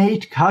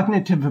innate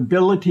cognitive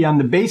ability on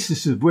the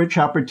basis of which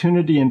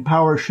opportunity and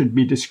power should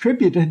be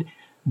distributed,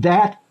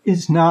 that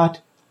is not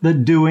the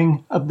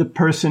doing of the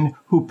person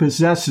who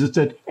possesses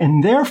it,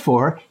 and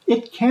therefore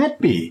it can't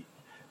be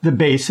the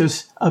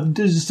basis of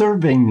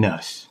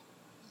deservingness.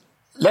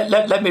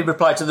 Let me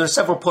reply to there are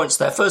several points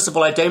there. First of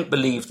all, I don't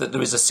believe that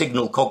there is a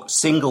single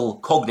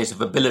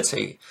cognitive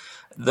ability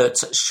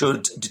that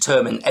should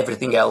determine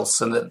everything else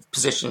and that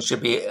positions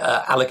should be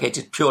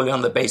allocated purely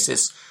on the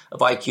basis of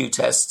IQ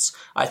tests.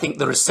 I think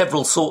there are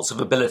several sorts of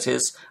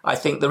abilities. I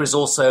think there is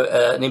also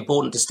an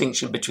important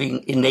distinction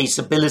between innate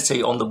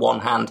ability on the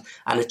one hand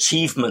and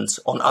achievement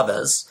on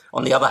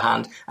the other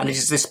hand. And it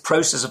is this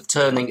process of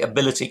turning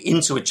ability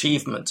into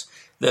achievement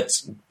that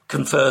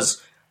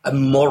confers a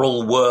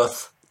moral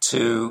worth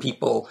to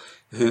people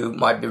who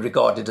might be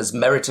regarded as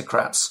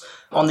meritocrats.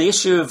 On the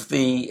issue of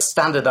the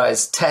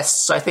standardized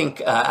tests, I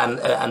think,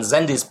 and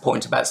Zendi's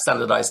point about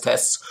standardized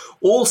tests,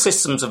 all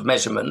systems of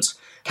measurement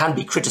can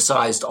be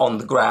criticized on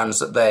the grounds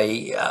that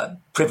they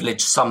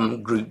privilege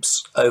some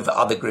groups over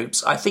other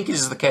groups. I think it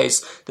is the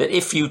case that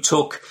if you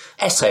took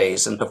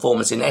essays and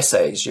performance in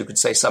essays, you could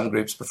say some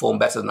groups perform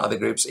better than other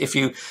groups. If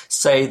you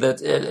say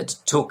that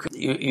took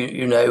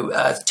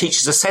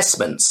teachers'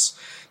 assessments,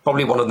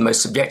 probably one of the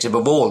most subjective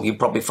of all, you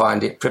probably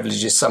find it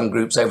privileges some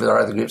groups over their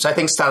other groups. I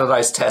think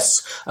standardized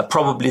tests are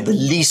probably the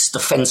least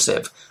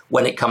offensive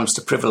when it comes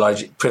to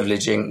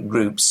privileging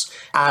groups,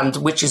 and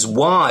which is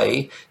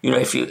why,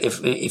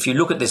 if you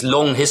look at this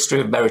long history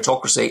of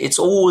meritocracy,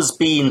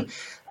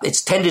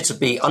 it's tended to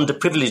be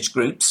underprivileged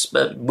groups,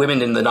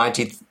 women in the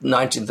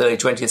 19th, early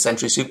 20th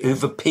centuries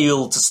who've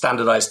appealed to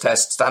standardized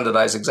tests,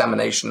 standardized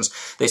examinations.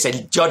 They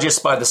say, judge us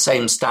by the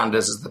same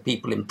standards as the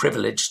people in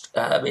privilege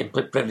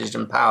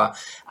and power,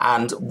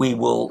 and we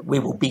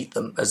will beat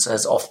them, as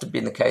has often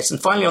been the case.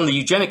 And finally, on the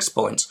eugenics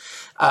point,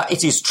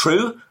 it is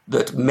true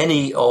that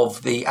many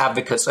of the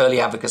early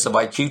advocates of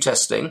IQ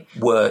testing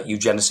were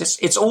eugenicists.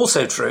 It's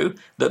also true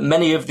that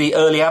many of the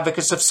early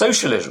advocates of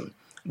socialism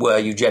were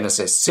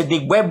eugenicists.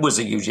 Sidney Webb was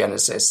a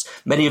eugenicist.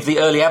 Many of the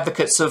early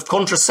advocates of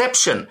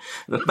contraception,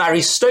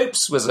 Mary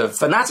Stopes was a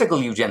fanatical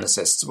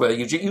eugenicist.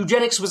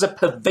 Eugenics was a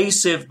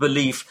pervasive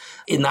belief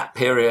in that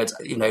period,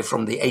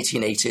 from the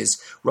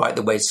 1880s right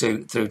the way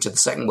through to the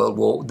Second World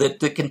War, that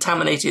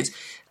contaminated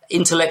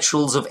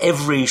intellectuals of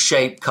every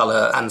shape,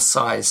 colour and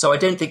size. So I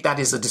don't think that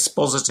is a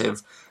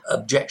dispositive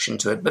objection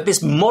to it. But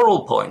this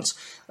moral point,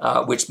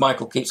 which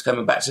Michael keeps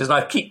coming back to, and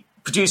I keep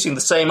producing the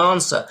same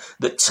answer,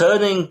 that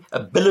turning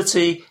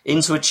ability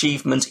into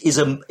achievement is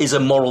a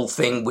moral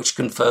thing which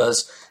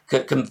confers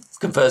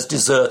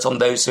desert on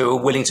those who are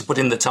willing to put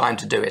in the time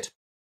to do it.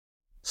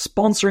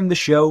 Sponsoring the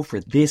show for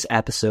this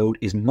episode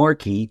is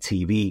Marquee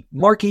TV.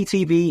 Marquee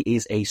TV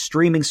is a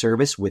streaming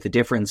service with a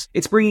difference.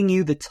 It's bringing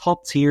you the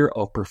top tier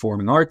of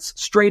performing arts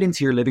straight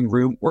into your living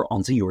room or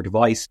onto your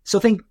device. So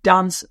think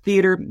dance,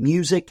 theatre,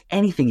 music,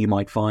 anything you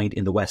might find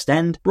in the West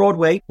End,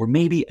 Broadway, or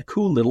maybe a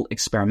cool little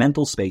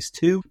experimental space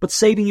too, but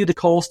saving you the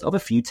cost of a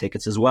few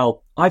tickets as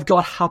well. I've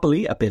got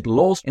happily a bit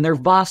lost in their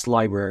vast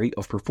library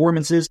of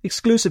performances,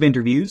 exclusive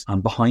interviews,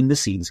 and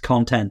behind-the-scenes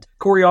content.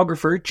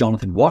 Choreographer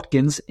Jonathan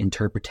Watkins'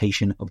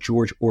 interpretation of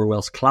George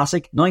Orwell's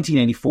classic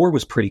 1984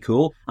 was pretty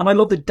cool, and I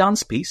love the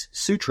dance piece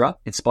Sutra,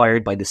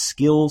 inspired by the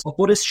skills of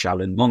Buddhist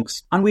Shaolin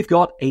monks. And we've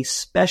got a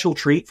special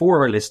treat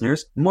for our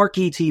listeners.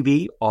 Marquee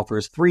TV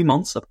offers 3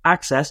 months of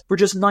access for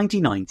just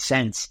 99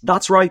 cents.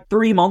 That's right,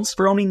 3 months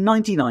for only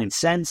 99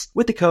 cents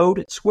with the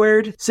code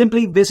SQUARED.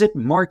 Simply visit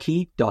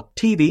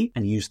marquee.tv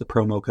and use the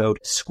promo code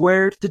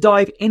SQUARED to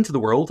dive into the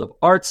world of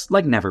arts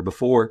like never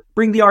before.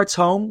 Bring the arts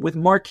home with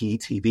Marquee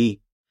TV.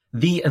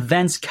 The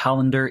events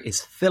calendar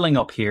is filling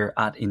up here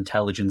at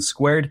Intelligence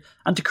Squared,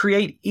 and to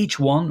create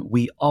each one,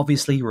 we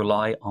obviously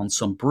rely on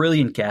some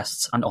brilliant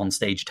guests and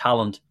onstage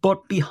talent.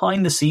 But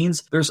behind the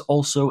scenes, there's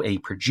also a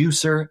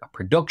producer, a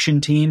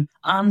production team,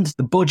 and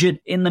the budget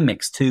in the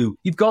mix too.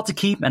 You've got to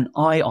keep an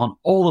eye on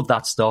all of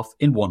that stuff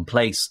in one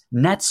place.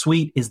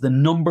 NetSuite is the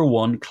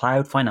 #1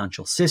 cloud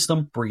financial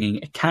system, bringing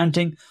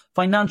accounting,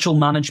 financial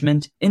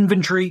management,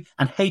 inventory,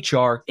 and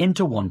HR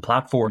into one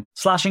platform,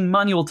 slashing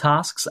manual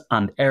tasks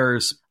and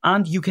errors.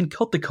 And you can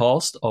cut the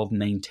cost of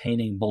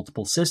maintaining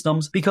multiple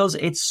systems because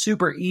it's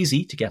super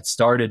easy to get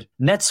started.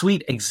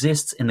 NetSuite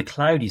exists in the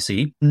cloud, you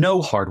see,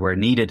 no hardware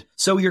needed,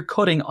 so you're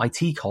cutting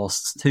IT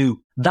costs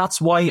too. That's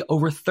why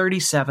over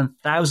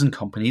 37,000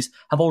 companies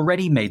have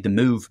already made the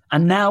move.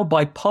 And now,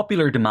 by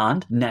popular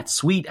demand,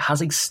 NetSuite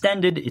has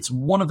extended its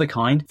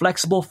one-of-a-kind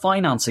flexible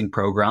financing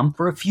program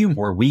for a few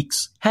more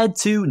weeks. Head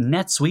to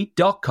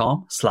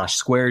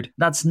netsuite.com/squared.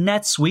 That's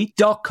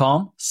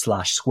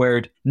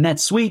netsuite.com/squared.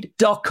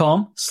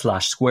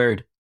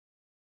 netsuite.com/squared.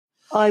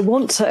 I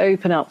want to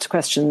open up to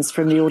questions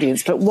from the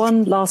audience, but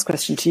one last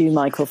question to you,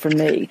 Michael, from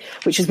me,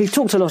 which is we've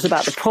talked a lot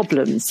about the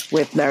problems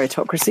with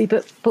meritocracy,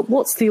 but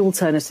what's the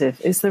alternative?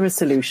 Is there a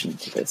solution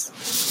to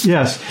this?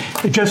 Yes.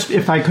 Just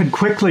if I could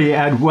quickly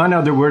add one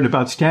other word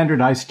about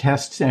standardized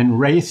tests and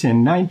race.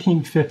 In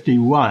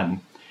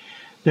 1951,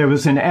 there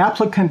was an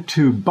applicant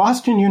to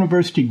Boston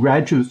University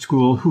Graduate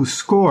School who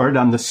scored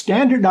on the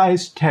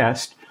standardized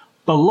test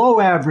below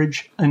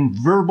average in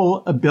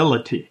verbal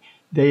ability.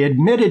 They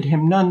admitted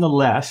him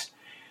nonetheless.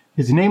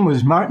 His name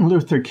was Martin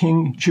Luther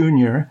King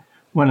Jr.,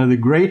 one of the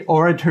great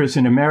orators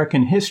in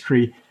American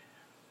history.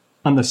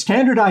 On the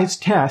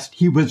standardized test,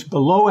 he was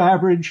below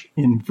average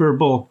in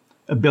verbal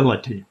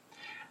ability.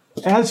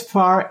 As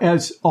far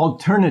as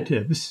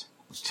alternatives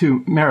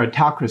to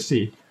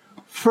meritocracy,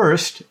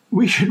 first,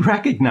 we should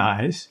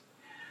recognize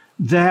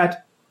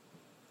that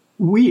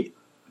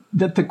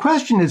the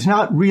question is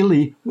not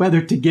really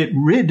whether to get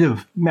rid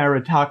of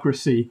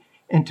meritocracy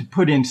and to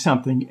put in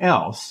something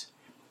else.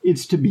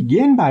 It's to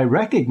begin by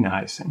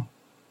recognizing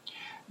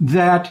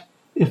that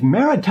if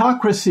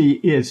meritocracy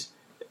is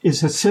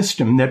a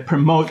system that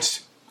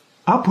promotes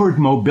upward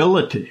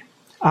mobility,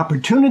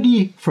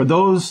 opportunity for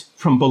those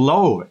from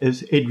below,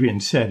 as Adrian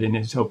said in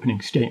his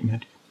opening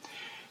statement,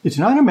 it's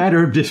not a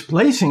matter of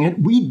displacing it.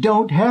 We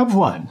don't have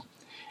one.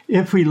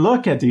 If we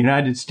look at the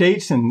United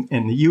States and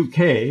the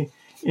UK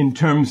in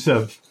terms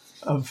of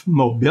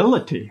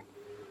mobility,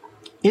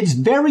 it's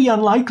very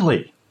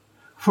unlikely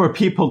for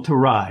people to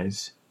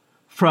rise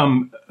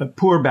from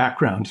poor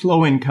backgrounds,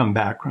 low-income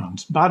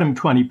backgrounds, bottom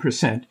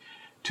 20%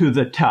 to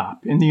the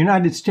top. In the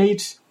United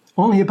States,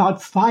 only about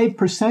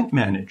 5%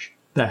 manage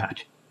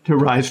that, to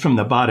rise from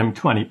the bottom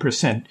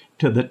 20%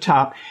 to the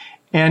top.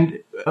 And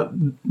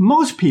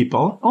most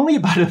people, only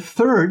about a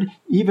third,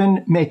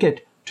 even make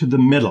it to the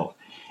middle.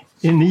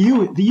 In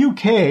the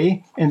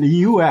UK and the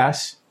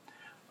US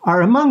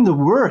are among the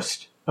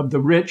worst of the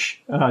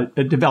rich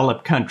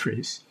developed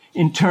countries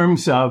in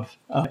terms of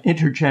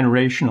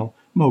intergenerational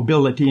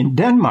mobility. In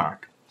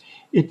Denmark,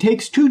 it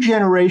takes 2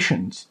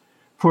 generations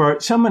for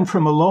someone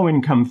from a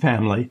low-income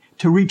family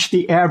to reach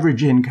the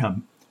average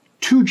income.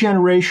 2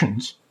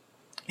 generations.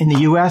 In the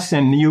US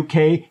and the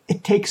UK,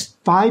 it takes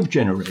 5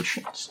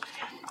 generations.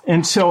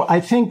 And so I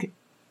think,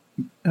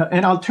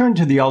 and I'll turn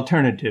to the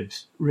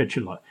alternatives,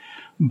 Richula,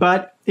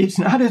 but it's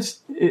not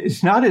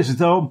as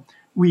though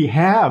we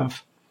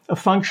have a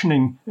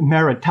functioning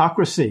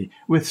meritocracy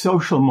with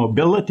social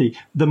mobility.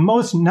 The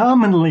most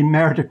nominally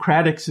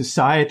meritocratic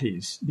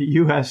societies, the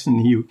US and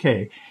the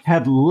UK,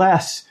 have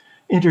less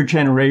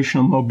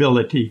intergenerational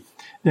mobility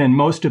than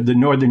most of the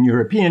Northern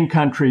European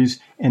countries,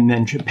 and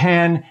then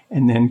Japan,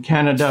 and then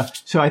Canada.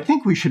 So I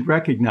think we should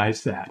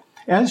recognize that.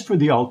 As for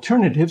the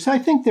alternatives, I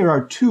think there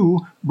are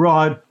 2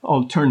 broad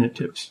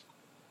alternatives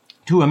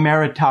to a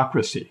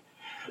meritocracy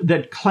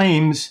that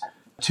claims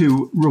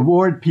to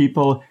reward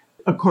people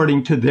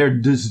according to their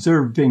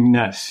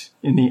deservingness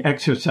in the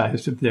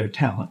exercise of their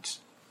talents.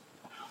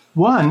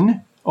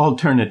 One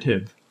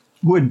alternative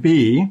would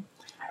be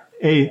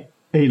a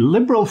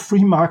liberal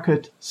free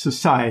market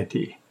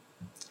society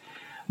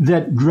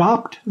that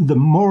dropped the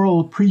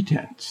moral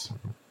pretense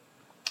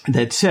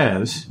that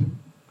says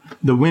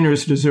the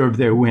winners deserve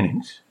their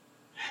winnings,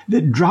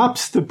 that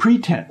drops the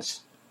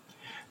pretense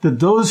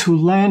that those who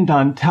land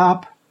on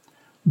top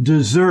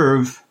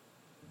deserve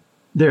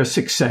their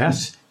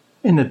success,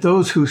 and that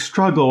those who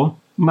struggle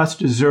must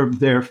deserve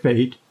their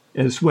fate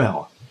as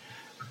well.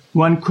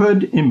 One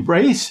could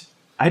embrace,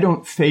 I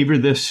don't favor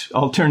this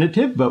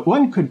alternative, but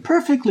one could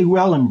perfectly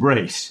well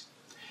embrace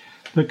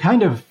the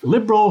kind of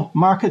liberal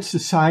market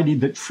society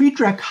that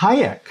Friedrich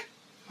Hayek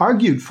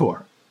argued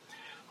for.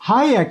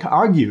 Hayek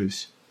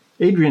argues,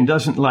 Adrian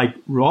doesn't like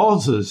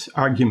Rawls's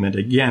argument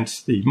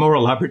against the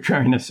moral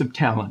arbitrariness of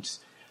talents.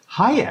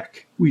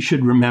 Hayek, we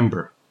should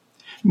remember,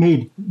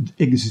 made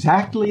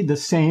exactly the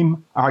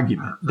same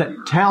argument,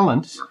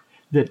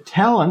 that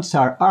talents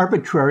are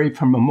arbitrary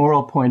from a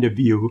moral point of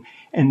view,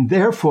 and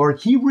therefore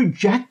he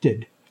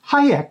rejected,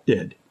 Hayek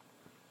did,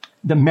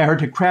 the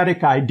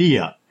meritocratic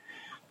idea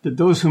that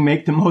those who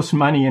make the most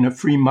money in a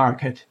free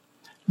market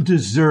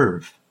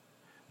deserve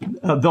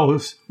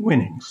those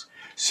winnings.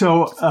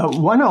 So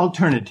one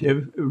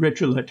alternative,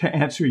 Richard, to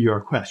answer your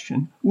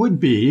question, would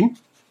be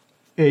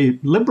a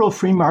liberal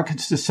free market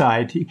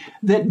society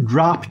that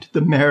dropped the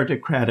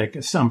meritocratic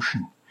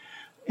assumption.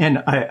 And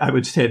I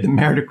would say the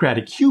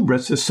meritocratic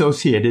hubris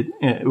associated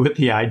with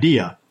the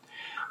idea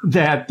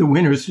that the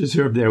winners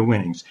deserve their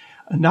winnings.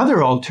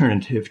 Another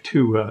alternative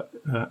to a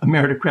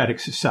meritocratic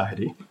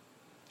society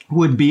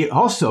would be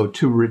also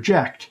to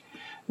reject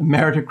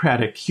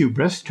meritocratic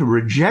hubris, to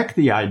reject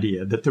the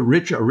idea that the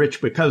rich are rich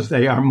because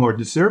they are more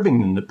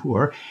deserving than the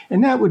poor.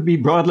 And that would be,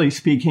 broadly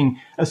speaking,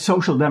 a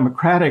social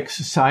democratic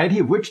society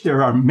of which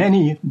there are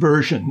many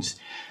versions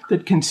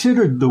that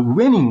considered the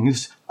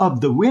winnings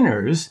of the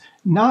winners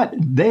not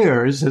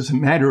theirs as a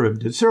matter of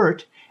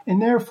desert, and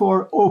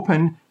therefore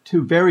open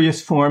to various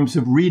forms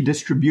of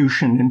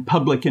redistribution and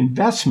public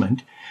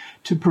investment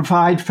to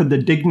provide for the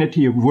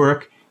dignity of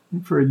work,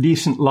 for a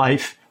decent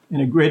life,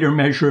 and a greater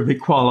measure of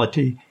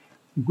equality,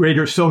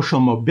 greater social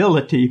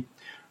mobility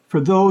for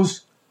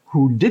those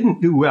who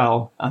didn't do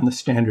well on the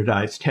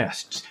standardized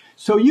tests.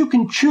 So you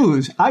can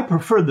choose. I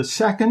prefer the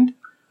second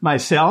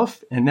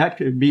myself, and that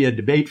could be a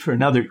debate for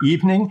another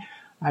evening.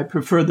 I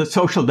prefer the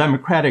social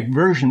democratic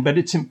version, but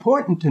it's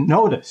important to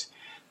notice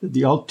that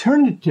the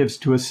alternatives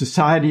to a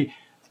society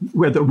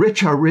where the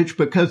rich are rich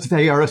because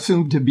they are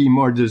assumed to be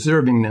more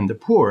deserving than the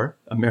poor,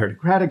 a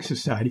meritocratic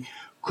society,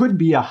 could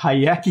be a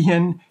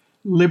Hayekian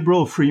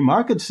liberal free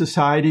market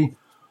society,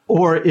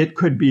 or it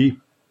could be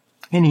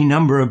any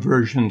number of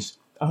versions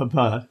of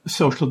a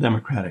social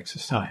democratic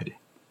society.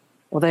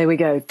 Well, there we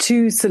go.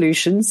 Two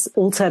solutions,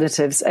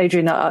 alternatives.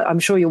 Adrian, I'm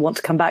sure you'll want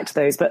to come back to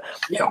those, but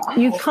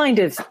you kind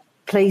of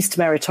placed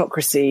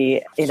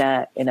meritocracy in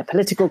a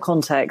political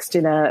context,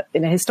 in a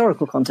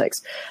historical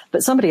context.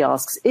 But somebody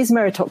asks, is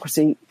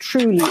meritocracy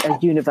truly a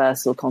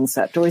universal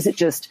concept, or is it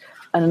just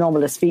an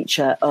anomalous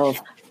feature of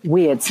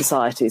weird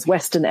societies,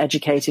 Western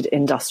educated,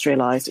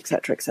 industrialized, et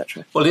cetera, et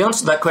cetera? Well, the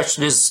answer to that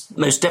question is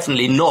most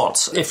definitely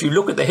not. If you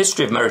look at the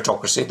history of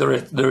meritocracy,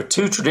 there are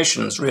two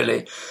traditions,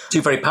 really,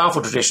 two very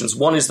powerful traditions.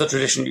 One is the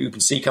tradition you can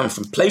see coming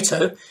from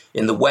Plato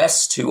in the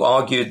West, who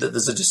argued that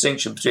there's a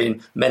distinction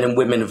between men and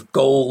women of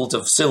gold,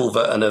 of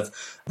silver, and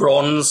of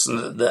bronze,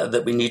 and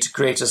that we need to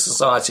create a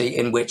society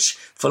in which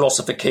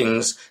philosopher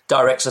kings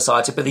direct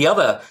society. But the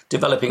other,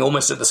 developing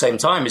almost at the same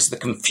time, is the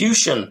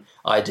Confucian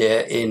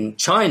idea in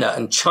China.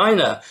 And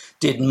China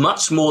did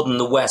much more than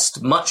the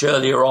West much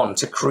earlier on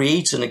to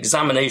create an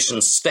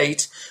examination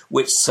state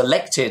which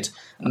selected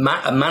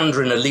a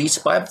Mandarin elite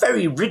by a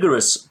very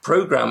rigorous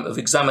program of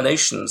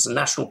examinations, a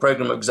national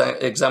program of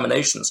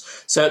examinations.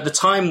 So at the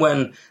time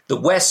when the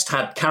West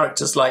had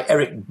characters like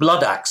Eric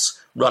Bloodaxe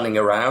running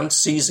around,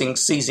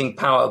 seizing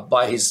power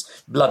by his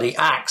bloody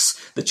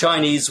axe, the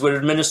Chinese were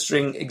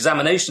administering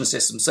examination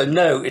systems. So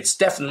no, it's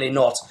definitely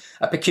not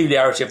a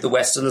peculiarity of the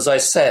West. And as I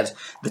said,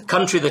 the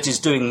country that is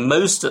doing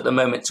most at the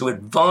moment to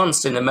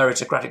advance in a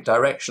meritocratic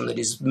direction, that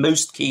is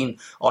most keen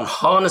on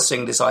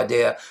harnessing this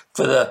idea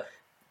for the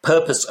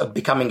purpose of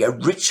becoming a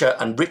richer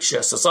and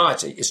richer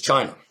society, is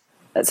China.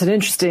 That's an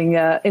interesting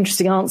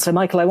answer.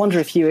 Michael, I wonder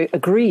if you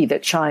agree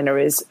that China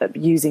is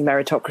using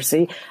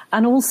meritocracy,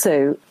 and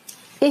also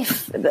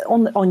if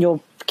on your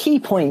key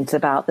point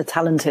about the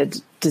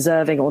talented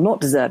deserving or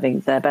not deserving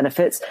their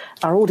benefits,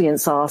 our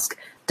audience ask,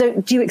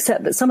 do you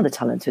accept that some of the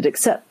talented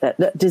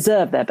that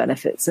deserve their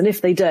benefits? And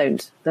if they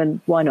don't,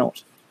 then why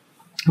not?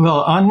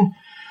 Well, on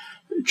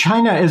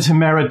China as a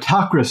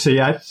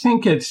meritocracy, I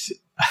think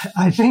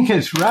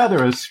it's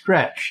rather a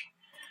stretch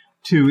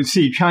to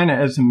see China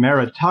as a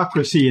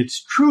meritocracy.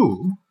 It's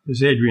true,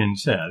 as Adrian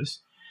says,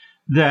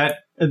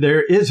 that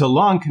there is a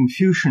long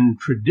Confucian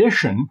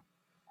tradition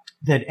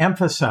that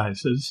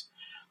emphasizes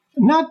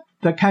not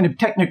the kind of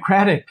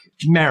technocratic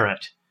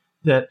merit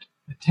that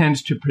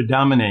tends to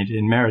predominate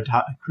in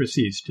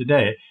meritocracies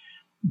today,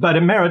 but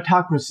a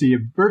meritocracy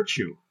of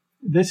virtue.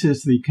 This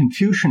is the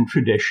Confucian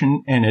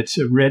tradition, and it's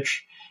a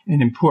rich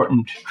and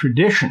important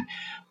tradition.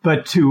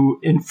 But to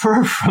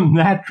infer from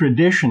that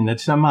tradition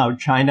that somehow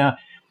China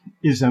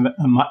is a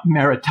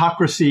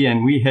meritocracy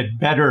and we had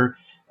better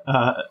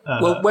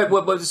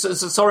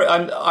sorry,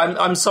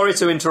 I'm sorry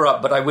to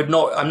interrupt, but I'm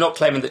not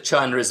claiming that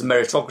China is a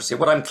meritocracy.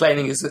 What I'm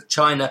claiming is that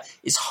China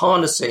is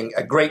harnessing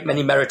a great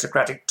many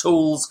meritocratic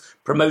tools,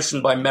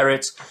 promotion by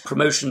merit,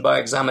 promotion by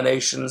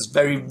examinations,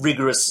 very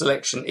rigorous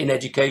selection in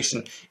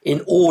education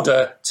in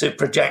order to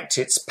project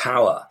its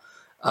power.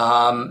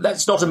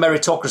 That's not a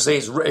meritocracy.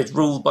 It's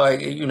ruled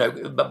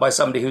by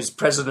somebody who's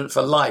president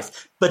for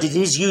life. But it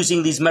is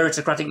using these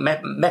meritocratic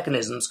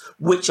mechanisms,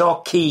 which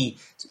are key,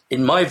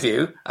 in my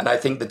view, and I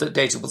think that the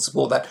data will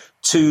support that,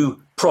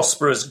 to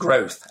prosperous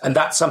growth. And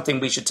that's something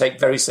we should take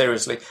very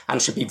seriously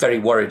and should be very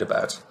worried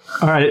about.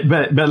 All right,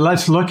 but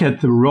let's look at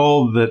the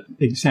role that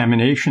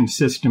examination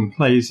system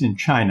plays in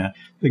China.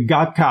 The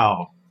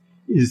Gaokao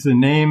is the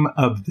name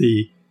of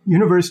the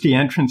university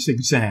entrance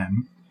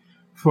exam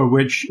for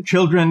which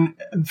children,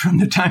 from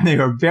the time they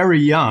are very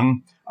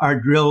young, are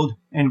drilled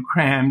and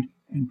crammed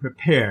and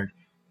prepared.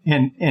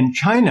 And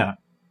China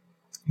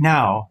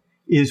now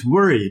is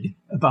worried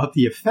about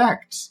the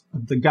effects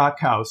of the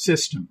Gaokao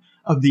system,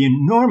 of the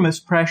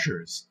enormous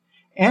pressures,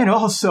 and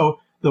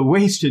also the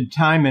wasted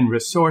time and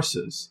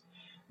resources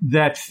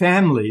that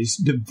families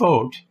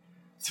devote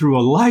through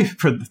a life,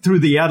 through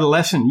the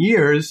adolescent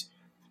years,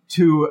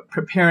 to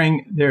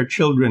preparing their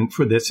children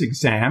for this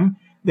exam.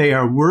 They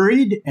are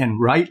worried, and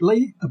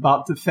rightly,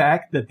 about the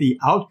fact that the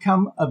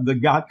outcome of the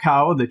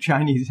Gaokao, the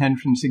Chinese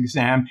entrance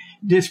exam,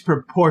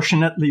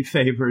 disproportionately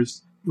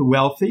favors the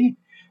wealthy.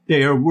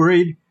 They are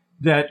worried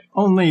that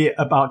only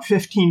about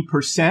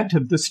 15%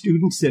 of the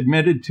students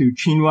admitted to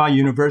Tsinghua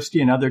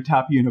University and other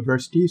top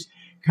universities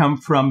come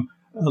from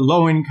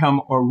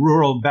low-income or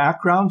rural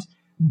backgrounds.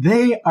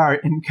 They are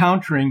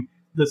encountering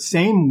the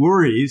same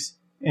worries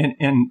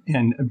and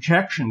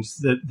objections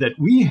that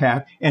we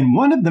have. And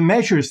one of the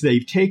measures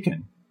they've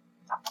taken,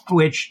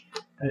 which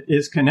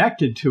is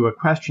connected to a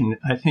question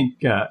I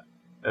think,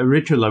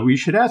 Richard, we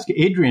should ask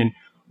Adrian,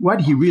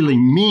 what he really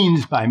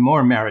means by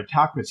more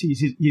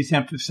meritocracy. He's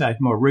emphasized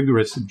more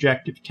rigorous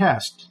objective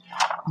tests.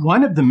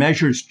 One of the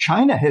measures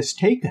China has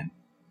taken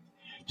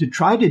to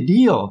try to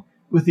deal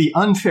with the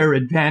unfair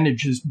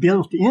advantages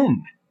built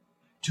in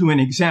to an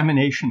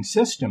examination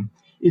system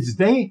is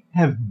they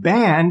have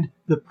banned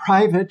the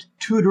private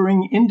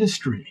tutoring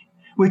industry,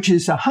 which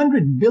is a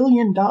 $100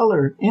 billion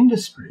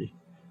industry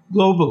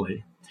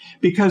globally,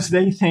 because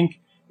they think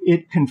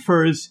it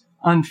confers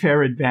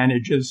unfair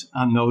advantages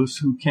on those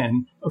who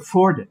can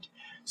afford it.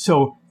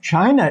 So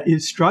China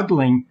is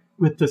struggling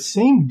with the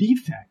same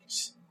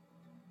defects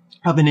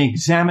of an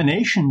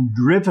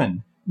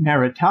examination-driven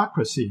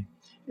meritocracy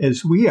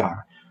as we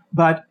are.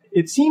 But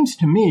it seems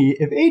to me,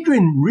 if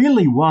Adrian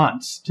really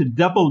wants to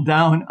double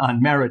down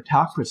on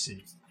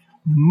meritocracy,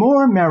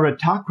 more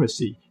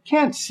meritocracy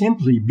can't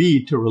simply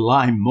be to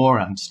rely more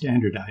on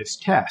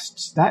standardized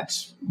tests.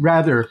 That's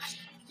rather,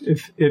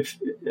 if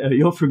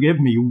you'll forgive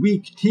me,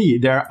 weak tea.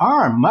 There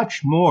are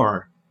much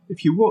more.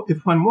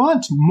 If one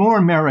wants more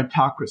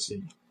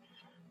meritocracy,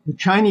 the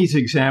Chinese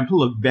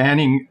example of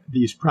banning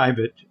these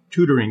private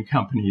tutoring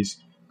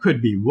companies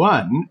could be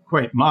one,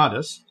 quite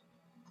modest.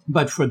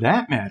 But for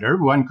that matter,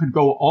 one could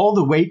go all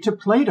the way to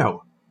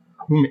Plato,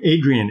 whom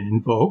Adrian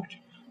invoked,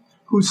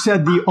 who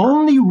said the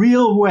only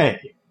real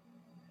way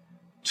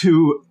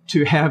to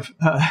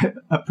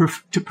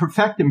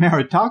perfect a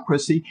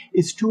meritocracy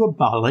is to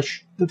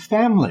abolish the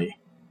family.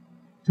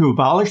 To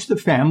abolish the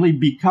family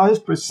because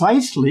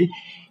precisely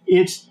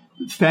it's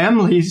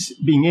families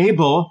being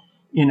able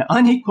in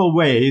unequal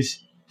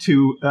ways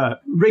to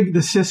rig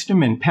the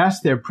system and pass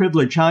their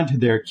privilege on to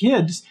their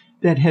kids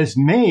that has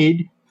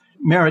made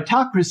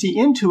meritocracy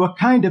into a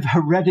kind of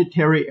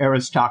hereditary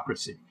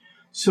aristocracy.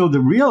 So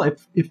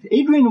if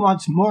Adrian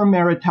wants more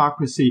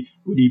meritocracy,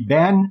 would he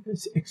ban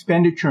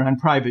expenditure on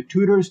private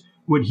tutors?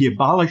 Would he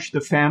abolish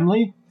the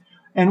family?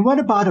 And what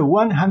about a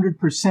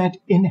 100%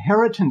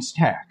 inheritance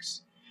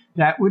tax?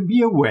 That would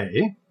be a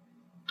way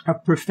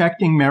of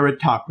perfecting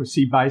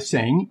meritocracy by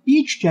saying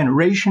each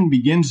generation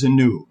begins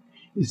anew.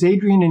 Is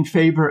Adrian in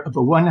favor of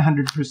a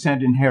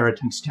 100%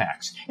 inheritance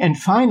tax? And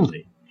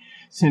finally,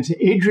 since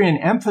Adrian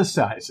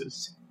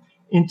emphasizes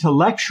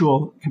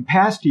intellectual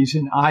capacities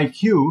in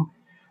IQ,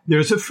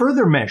 there's a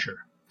further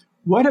measure.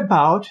 What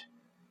about,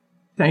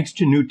 thanks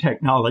to new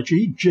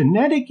technology,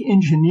 genetic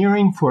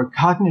engineering for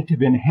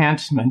cognitive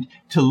enhancement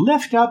to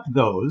lift up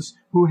those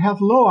who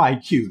have low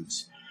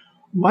IQs?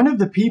 One of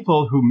the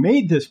people who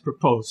made this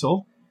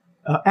proposal,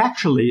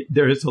 actually,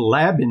 there is a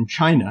lab in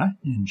China,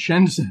 in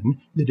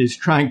Shenzhen, that is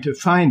trying to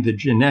find the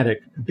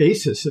genetic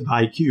basis of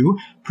IQ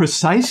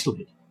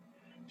precisely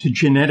to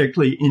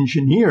genetically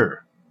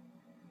engineer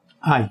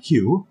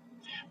IQ.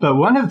 But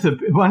one of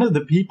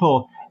the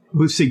people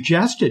who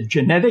suggested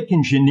genetic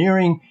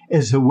engineering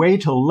as a way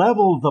to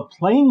level the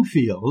playing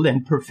field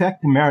and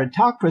perfect the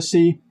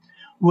meritocracy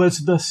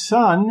was the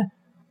son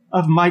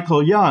of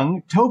Michael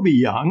Young, Toby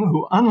Young,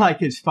 who, unlike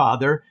his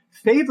father,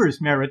 favors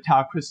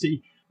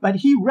meritocracy, but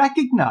he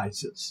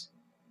recognizes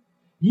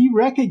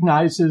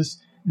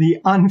the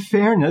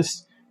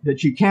unfairness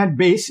that you can't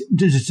base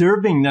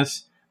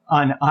deservingness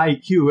on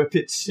IQ if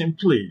it's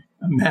simply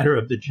a matter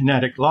of the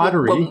genetic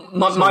lottery.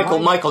 Well,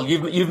 Michael,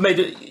 you've made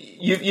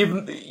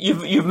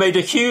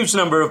a huge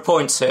number of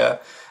points here,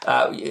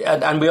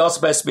 and we are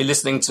supposed to be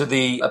listening to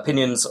the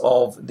opinions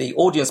of the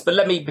audience.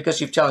 But because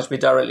you've challenged me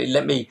directly,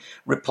 let me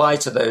reply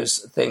to those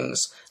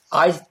things.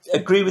 I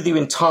agree with you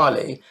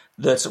entirely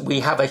that we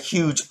have a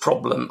huge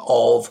problem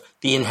of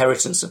the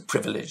inheritance of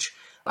privilege.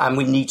 And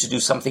we need to do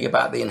something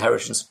about the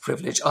inheritance of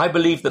privilege. I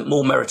believe that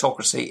more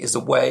meritocracy is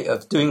a way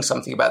of doing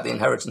something about the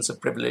inheritance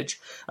of privilege.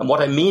 And what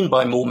I mean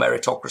by more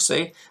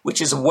meritocracy,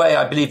 which is a way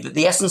I believe that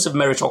the essence of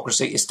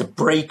meritocracy is to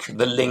break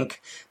the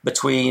link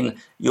between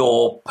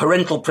your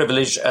parental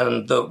privilege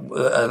and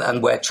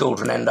where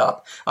children end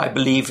up. I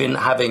believe in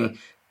having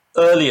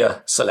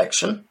earlier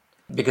selection,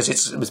 because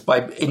it was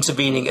by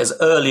intervening as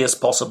early as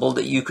possible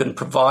that you can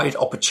provide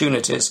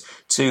opportunities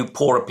to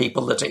poorer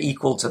people that are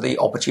equal to the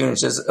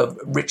opportunities of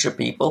richer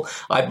people.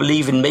 I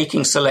believe in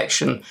making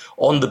selection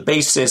on the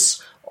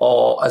basis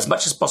or as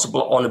much as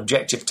possible on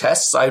objective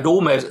tests. I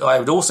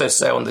would also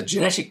say on the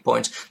genetic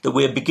point that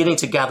we're beginning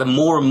to gather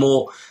more and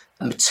more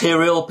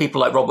material.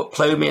 People like Robert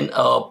Plomin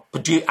are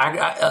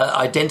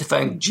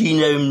identifying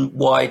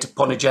genome-wide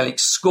ponegenic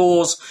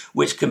scores,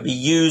 which can be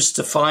used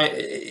to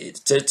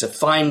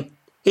find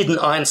hidden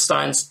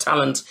Einstein's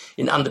talent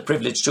in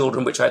underprivileged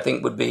children, which I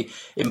think would be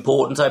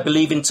important. I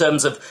believe in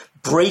terms of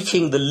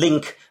breaking the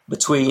link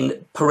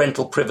between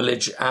parental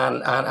privilege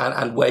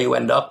and where you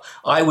end up.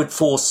 I would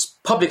force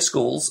public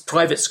schools,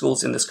 private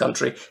schools in this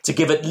country, to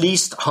give at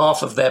least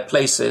half of their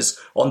places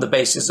on the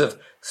basis of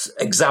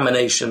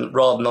examination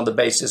rather than on the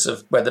basis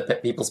of whether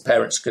people's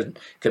parents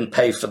can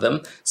pay for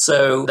them.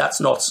 So that's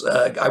not,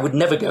 I would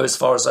never go as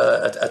far as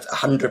a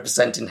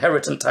 100%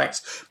 inheritance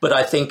tax, but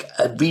I think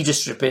a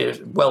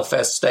redistributed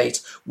welfare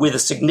state with a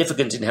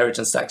significant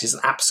inheritance tax is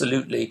an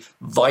absolutely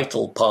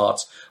vital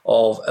part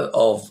of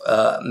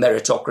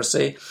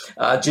meritocracy.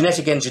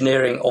 Genetic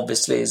engineering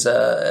obviously is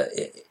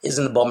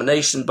an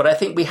abomination, but I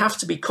think we have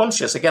to be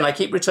conscious. Again, I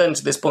keep returning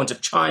to this point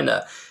of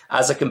China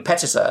as a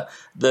competitor,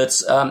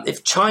 that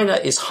if China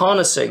is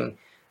harnessing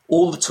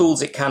all the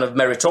tools it can of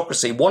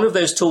meritocracy, one of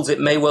those tools it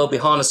may well be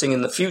harnessing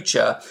in the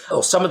future,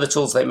 or some of the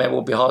tools they may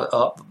well be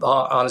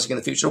harnessing in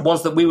the future, are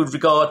ones that we would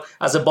regard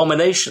as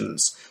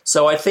abominations.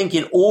 So I think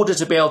in order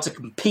to be able to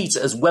compete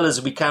as well as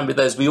we can with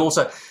those, we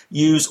also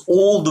use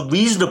all the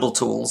reasonable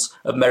tools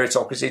of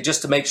meritocracy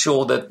just to make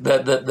sure that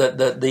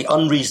the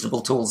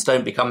unreasonable tools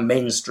don't become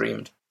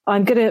mainstreamed.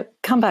 I'm going to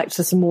come back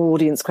to some more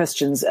audience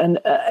questions. And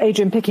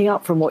Adrian, picking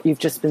up from what you've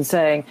just been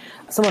saying,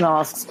 someone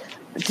asks,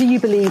 do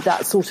you believe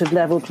that sort of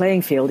level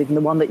playing field, even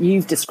the one that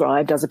you've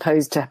described, as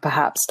opposed to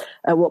perhaps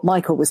what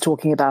Michael was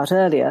talking about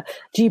earlier,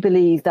 do you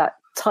believe that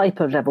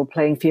type of level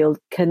playing field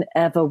can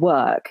ever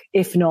work?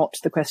 If not,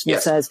 the question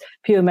says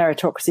pure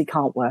meritocracy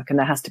can't work and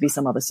there has to be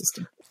some other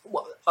system.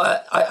 Well,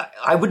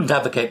 I wouldn't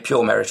advocate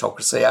pure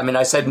meritocracy. I mean,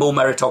 I said more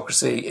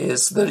meritocracy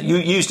is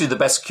usually the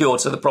best cure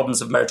to the problems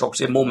of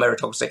meritocracy, and more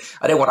meritocracy.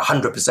 I don't want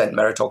 100%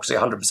 meritocracy,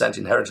 100%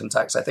 inheritance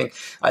tax. I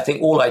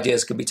think all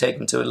ideas can be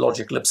taken to a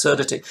logical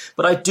absurdity.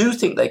 But I do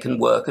think they can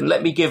work. And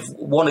let me give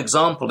one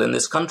example in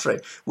this country,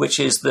 which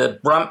is the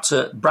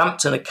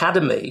Brampton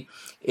Academy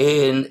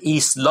in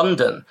East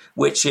London,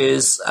 which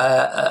is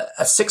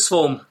a sixth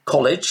form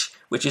college,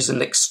 which is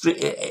an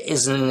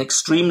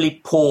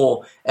extremely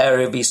poor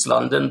area of East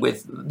London,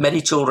 with many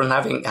children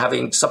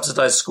having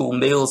subsidised school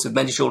meals, with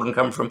many children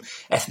coming from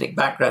ethnic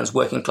backgrounds,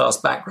 working class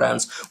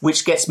backgrounds,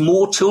 which gets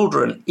more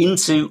children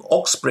into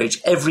Oxbridge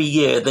every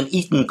year than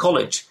Eton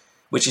College,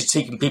 which is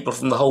taking people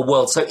from the whole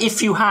world. So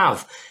if you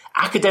have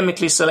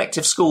academically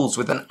selective schools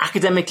with an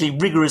academically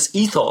rigorous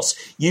ethos,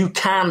 you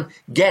can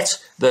get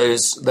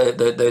those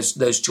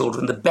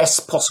children the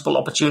best possible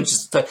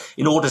opportunities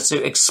in order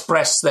to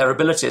express their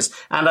abilities.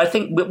 And I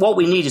think what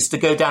we need is to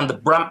go down the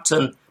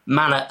Brampton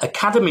Manor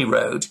Academy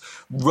road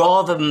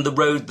rather than the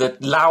road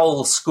that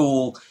Lowell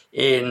School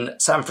in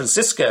San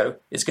Francisco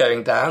is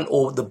going down,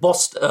 or the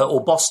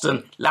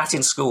Boston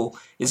Latin School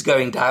is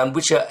going down,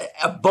 which are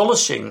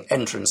abolishing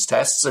entrance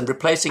tests and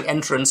replacing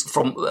entrance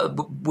from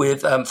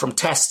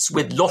tests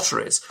with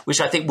lotteries,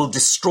 which I think will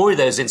destroy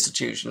those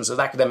institutions as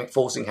academic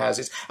forcing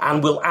houses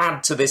and will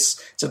add to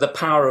the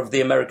power of the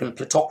American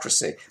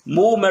plutocracy.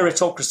 More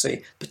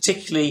meritocracy,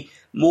 particularly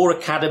more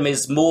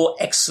academies, more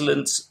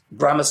excellent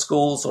grammar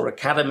schools or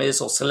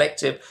academies or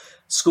selective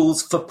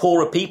schools for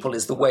poorer people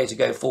is the way to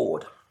go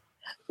forward.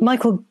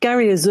 Michael,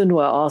 Gary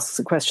Azunwa asks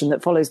a question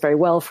that follows very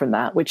well from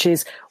that, which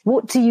is,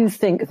 what do you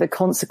think the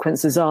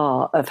consequences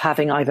are of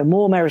having either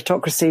more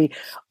meritocracy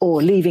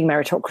or leaving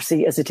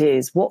meritocracy as it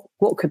is?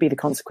 What could be the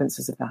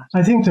consequences of that?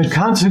 I think the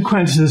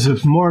consequences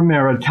of more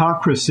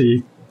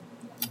meritocracy,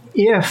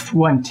 if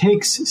one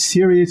takes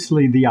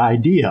seriously the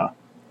idea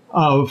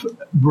of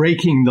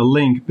breaking the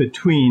link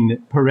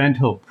between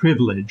parental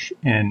privilege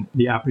and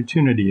the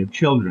opportunity of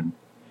children.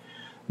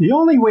 The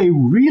only way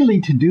really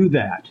to do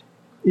that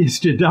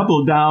is to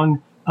double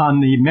down on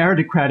the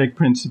meritocratic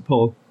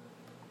principle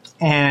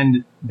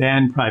and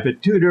ban private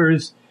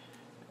tutors,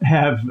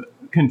 have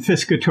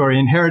confiscatory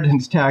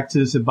inheritance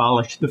taxes,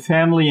 abolish the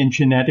family, and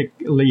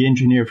genetically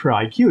engineer for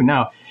IQ.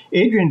 Now,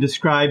 Adrian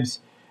describes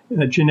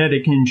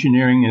genetic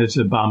engineering as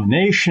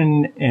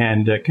abomination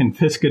and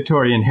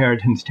confiscatory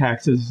inheritance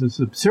taxes as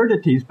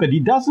absurdities, but he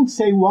doesn't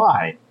say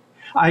why.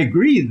 I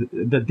agree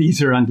that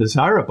these are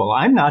undesirable.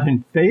 I'm not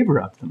in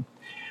favor of them.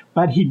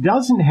 But he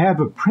doesn't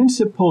have a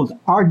principled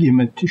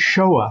argument to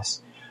show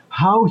us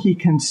how he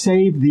can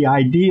save the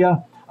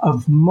idea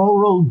of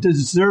moral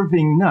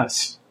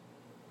deservingness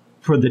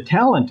for the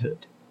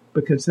talented,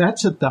 because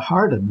that's at the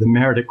heart of the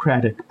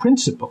meritocratic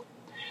principle,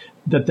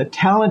 that the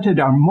talented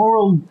are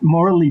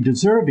morally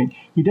deserving.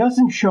 He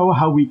doesn't show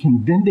how we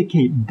can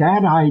vindicate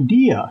that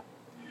idea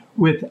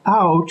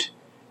without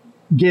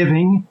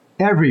giving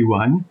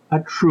everyone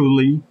a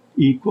truly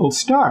equal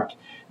start.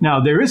 Now,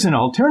 there is an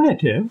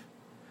alternative,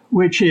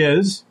 which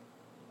is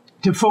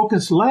to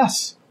focus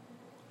less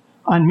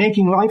on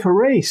making life a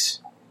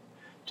race,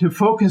 to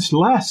focus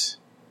less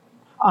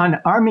on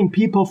arming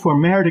people for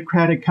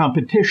meritocratic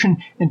competition,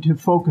 and to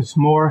focus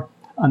more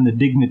on the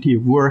dignity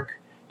of work,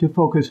 to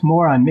focus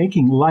more on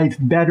making life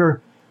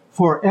better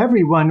for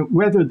everyone,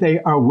 whether they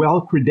are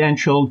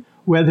well-credentialed,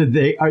 whether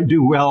they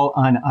do well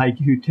on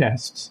IQ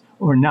tests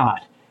or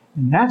not.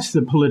 And that's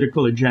the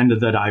political agenda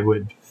that I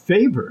would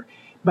favor.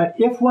 But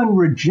if one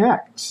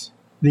rejects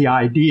the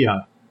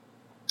idea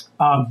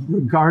of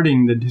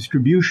regarding the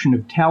distribution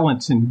of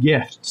talents and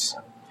gifts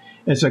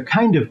as a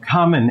kind of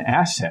common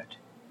asset,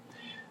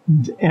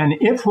 and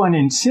if one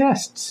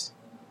insists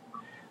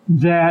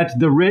that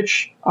the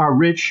rich are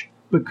rich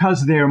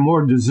because they are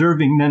more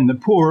deserving than the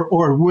poor,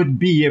 or would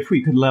be if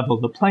we could level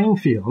the playing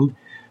field,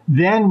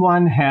 then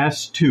one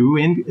has to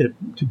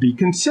be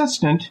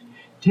consistent,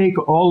 take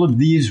all of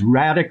these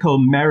radical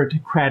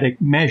meritocratic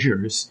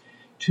measures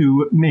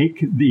to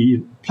make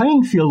the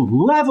playing field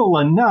level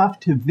enough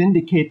to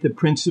vindicate the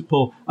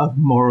principle of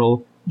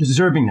moral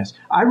deservingness.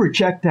 I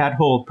reject that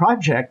whole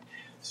project,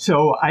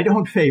 so I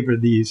don't favor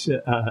these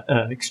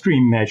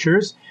extreme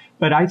measures.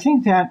 But I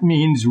think that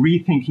means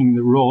rethinking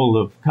the role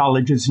of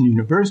colleges and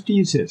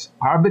universities as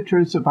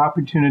arbiters of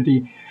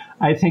opportunity.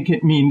 I think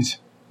it means,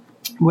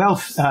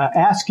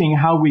 asking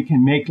how we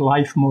can make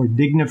life more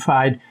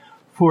dignified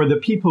for the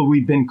people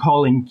we've been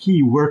calling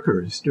key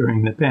workers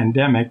during the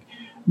pandemic,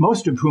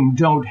 most of whom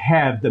don't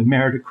have the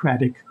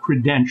meritocratic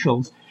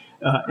credentials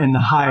and the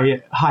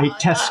high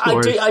test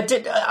scores.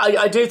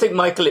 I do think,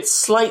 Michael, it's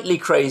slightly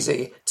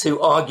crazy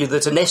to argue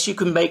that unless you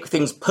can make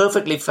things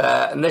perfectly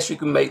fair, unless you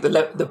can make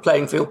the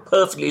playing field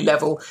perfectly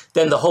level,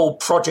 then the whole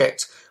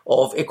project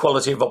of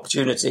equality of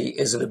opportunity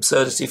is an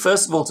absurdity.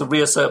 First of all, to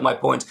reassert my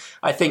point,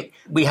 I think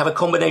we have a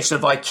combination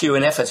of IQ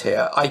and effort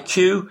here.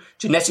 IQ,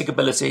 genetic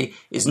ability,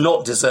 is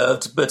not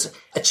deserved, but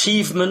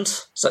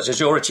achievement, such as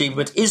your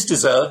achievement, is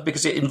deserved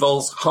because it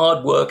involves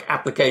hard work,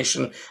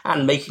 application,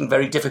 and making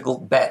very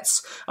difficult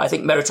bets. I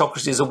think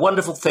meritocracy is a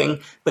wonderful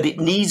thing, but it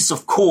needs,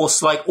 of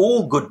course, like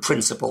all good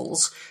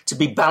principles, to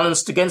be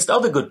balanced against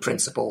other good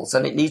principles,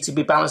 and it needs to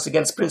be balanced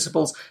against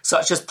principles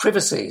such as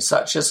privacy,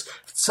 such as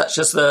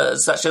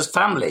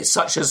family,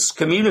 such as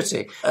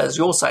community. As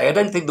you're saying, I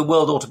don't think the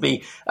world ought to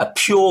be a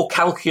pure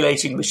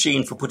calculating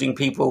machine for putting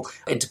people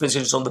into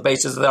positions on the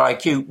basis of their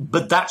IQ,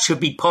 but that should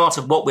be part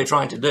of what we're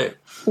trying to do.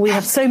 We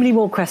have so many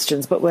more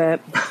questions, but we're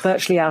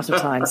virtually out of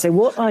time. So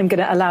what I'm going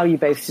to allow you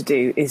both to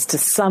do is to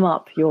sum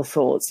up your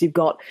thoughts. You've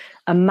got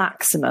a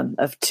maximum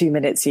of 2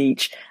 minutes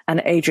each.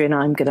 And Adrian,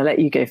 I'm going to let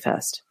you go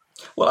first.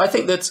 Well, I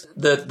think that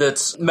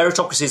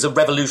meritocracy is a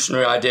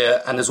revolutionary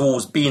idea and has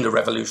always been a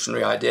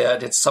revolutionary idea.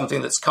 It's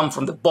something that's come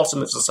from the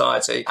bottom of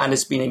society and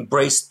has been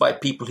embraced by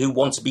people who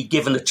want to be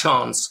given a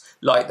chance,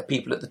 like the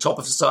people at the top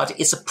of society.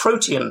 It's a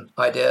protean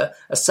idea,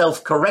 a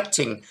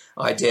self-correcting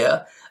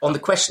idea. On the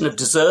question of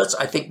deserts,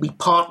 I think we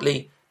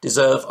partly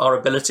deserve our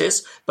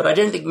abilities, but I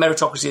don't think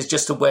meritocracy is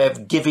just a way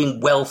of giving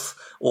wealth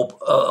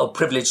or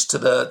privilege to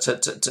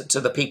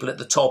the people at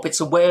the top. It's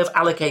a way of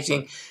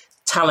allocating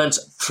talent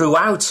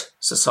throughout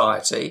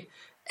society,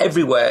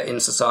 everywhere in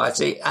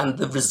society, and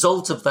the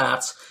result of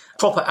that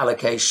proper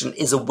allocation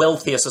is a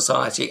wealthier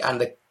society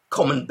and a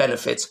common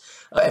benefit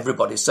of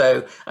everybody.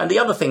 So, and the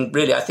other thing,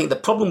 really, I think the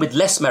problem with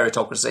less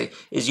meritocracy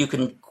is you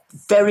can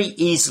very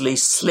easily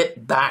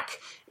slip back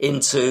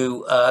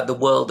into the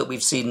world that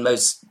we've seen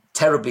most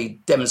terribly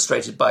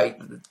demonstrated by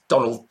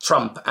Donald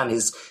Trump and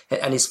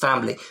his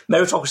family.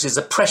 Meritocracy is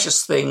a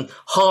precious thing,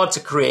 hard to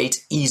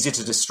create, easy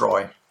to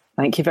destroy.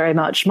 Thank you very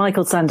much.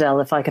 Michael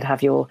Sandel, if I could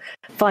have your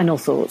final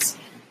thoughts.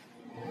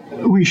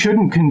 We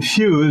shouldn't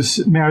confuse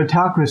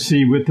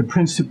meritocracy with the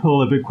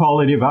principle of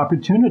equality of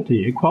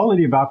opportunity.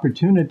 Equality of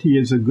opportunity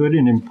is a good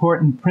and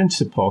important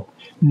principle.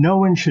 No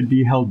one should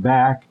be held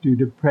back due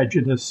to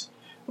prejudice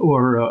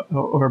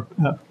or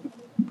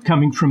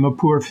coming from a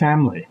poor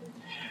family.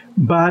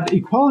 But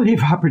equality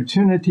of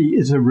opportunity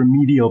is a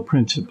remedial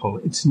principle.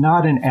 It's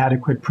not an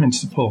adequate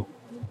principle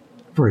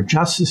for a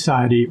just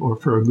society or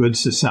for a good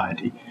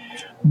society.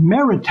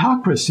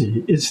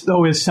 Meritocracy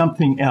is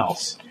something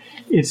else.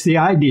 It's the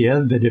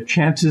idea that if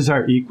chances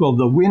are equal,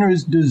 the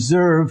winners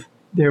deserve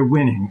their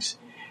winnings.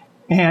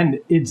 And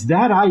it's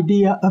that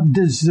idea of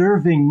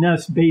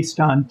deservingness based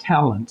on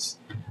talents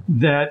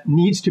that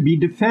needs to be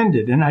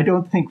defended. And I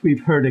don't think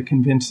we've heard a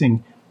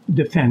convincing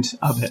defense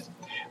of it.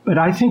 But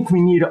I think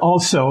we need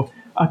also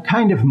a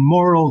kind of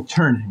moral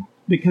turning,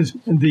 because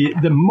the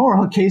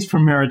moral case for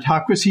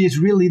meritocracy is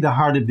really the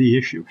heart of the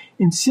issue,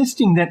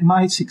 insisting that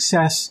my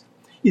success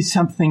is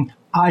something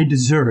I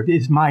deserve,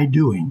 is my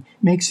doing,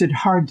 makes it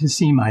hard to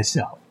see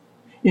myself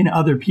in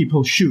other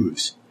people's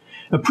shoes.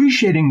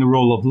 Appreciating the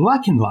role of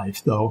luck in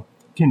life, though,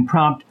 can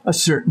prompt a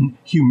certain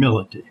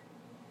humility.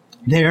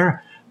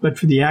 There, but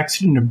for the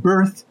accident of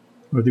birth,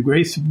 or the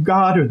grace of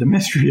God, or the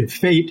mystery of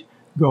fate,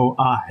 go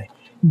I.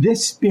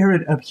 This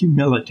spirit of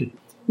humility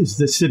is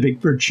the civic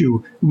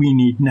virtue we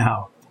need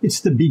now. It's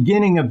the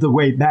beginning of the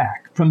way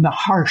back from the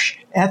harsh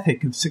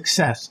ethic of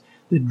success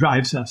that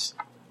drives us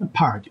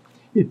apart.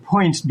 It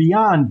points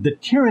beyond the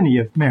tyranny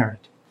of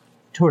merit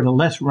toward a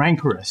less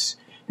rancorous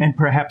and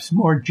perhaps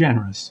more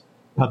generous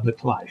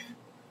public life.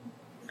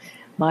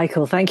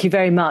 Michael, thank you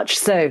very much.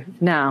 So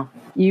now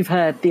you've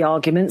heard the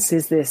arguments.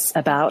 Is this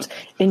about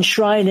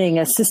enshrining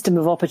a system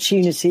of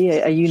opportunity,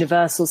 a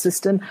universal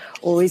system,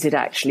 or is it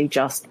actually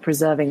just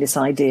preserving this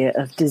idea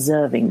of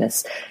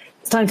deservingness?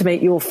 It's time to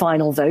make your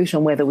final vote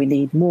on whether we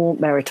need more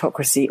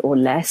meritocracy or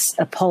less.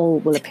 A poll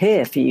will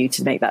appear for you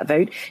to make that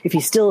vote. If you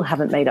still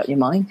haven't made up your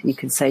mind, you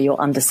can say you're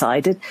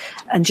undecided.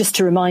 And just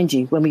to remind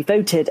you, when we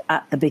voted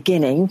at the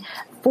beginning,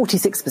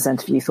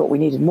 46% of you thought we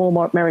needed more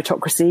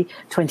meritocracy,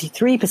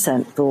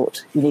 23%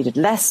 thought you needed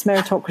less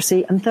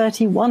meritocracy, and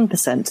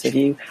 31% of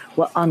you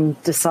were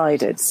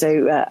undecided.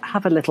 So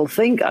have a little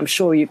think. I'm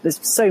sure there's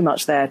so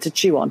much there to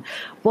chew on.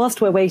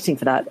 Whilst we're waiting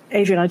for that,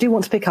 Adrian, I do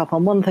want to pick up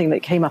on one thing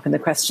that came up in the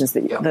questions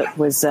that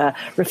was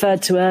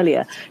referred to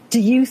earlier. Do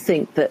you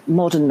think that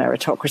modern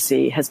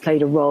meritocracy has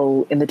played a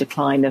role in the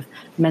decline of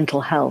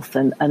mental health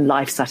and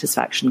life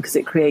satisfaction because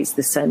it creates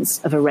this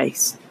sense of a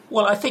race?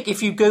 Well, I think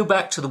if you go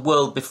back to the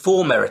world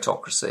before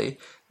meritocracy,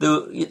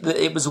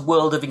 it was a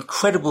world of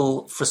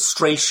incredible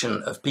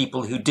frustration of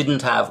people who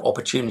didn't have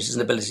opportunities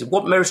and abilities.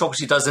 What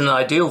meritocracy does in an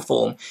ideal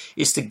form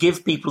is to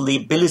give people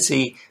the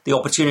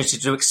opportunity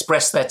to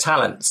express their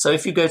talent. So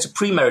if you go to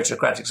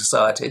pre-meritocratic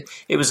society,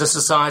 it was a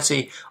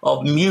society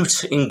of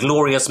mute,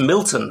 inglorious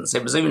Miltons.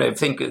 It was,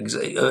 think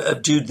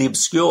of Jude the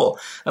Obscure.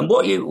 And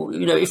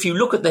if you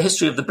look at the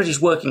history of the British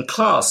working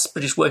class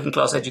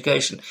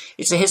education,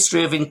 it's a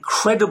history of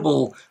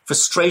incredible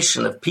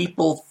frustration of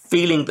people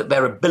feeling that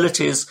their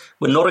abilities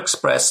were not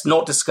expressed,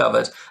 not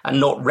discovered, and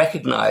not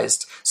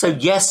recognised. So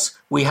yes,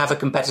 we have a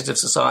competitive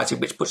society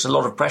which puts a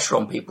lot of pressure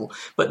on people,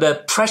 but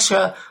the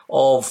pressure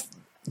of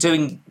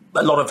doing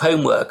a lot of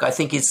homework, I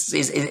think,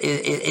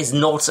 is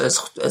not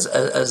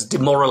as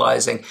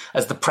demoralising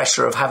as the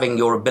pressure of having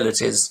your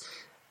abilities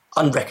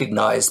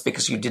unrecognised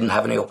because you didn't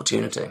have any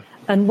opportunity.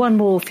 And one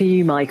more for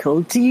you,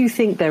 Michael. Do you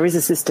think there is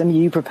a system,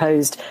 you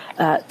proposed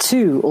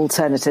two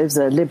alternatives,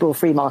 a liberal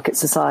free market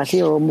society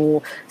or a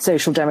more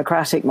social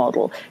democratic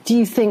model? Do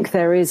you think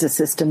there is a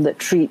system that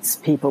treats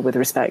people with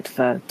respect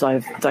for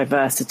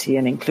diversity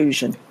and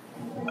inclusion?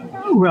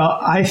 Well,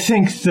 I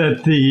think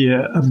that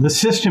of the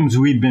systems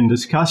we've been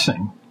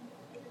discussing,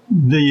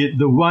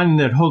 the one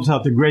that holds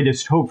out the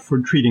greatest hope for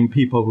treating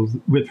people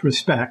with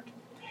respect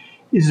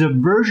is a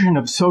version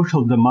of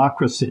social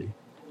democracy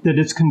that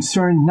is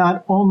concerned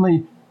not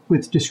only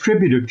with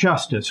distributive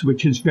justice,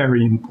 which is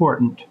very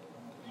important,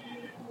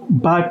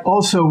 but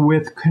also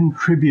with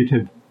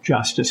contributive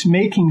justice,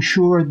 making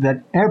sure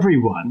that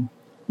everyone,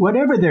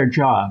 whatever their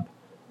job,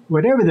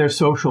 whatever their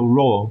social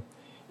role,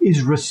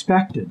 is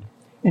respected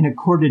and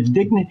accorded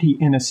dignity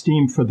and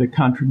esteem for the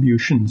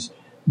contributions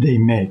they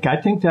make. I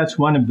think that's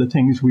one of the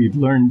things we've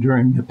learned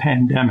during the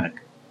pandemic.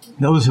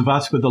 Those of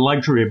us with the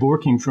luxury of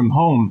working from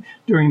home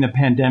during the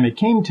pandemic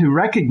came to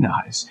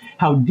recognize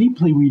how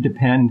deeply we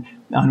depend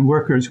on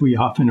workers we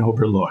often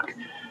overlook.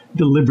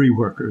 Delivery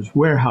workers,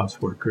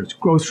 warehouse workers,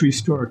 grocery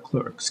store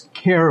clerks,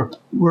 care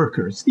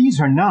workers. These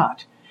are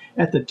not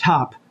at the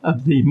top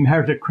of the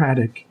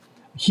meritocratic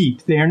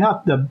heap. They are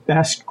not the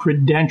best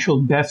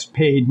credentialed, best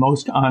paid,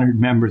 most honored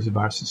members of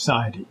our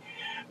society.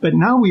 But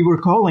now we were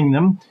calling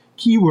them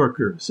key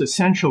workers,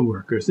 essential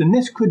workers, and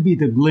this could be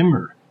the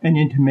glimmer, an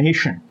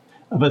intimation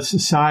of a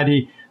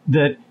society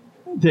that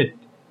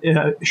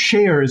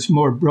shares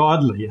more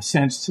broadly a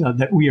sense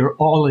that we are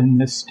all in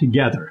this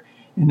together,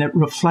 and that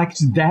reflects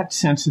that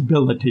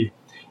sensibility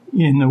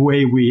in the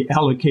way we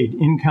allocate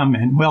income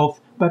and wealth,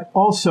 but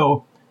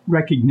also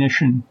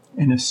recognition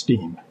and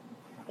esteem.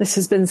 This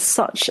has been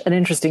such an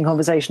interesting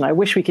conversation. I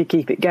wish we could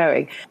keep it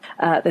going.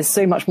 There's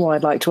so much more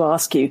I'd like to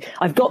ask you.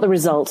 I've got the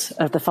result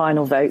of the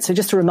final vote. So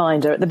just a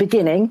reminder, at the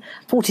beginning,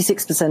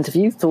 46% of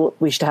you thought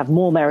we should have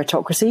more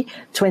meritocracy,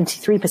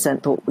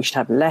 23% thought we should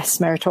have less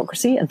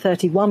meritocracy, and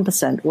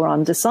 31% were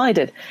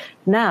undecided.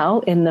 Now,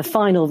 in the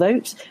final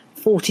vote,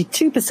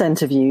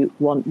 42% of you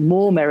want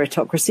more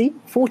meritocracy,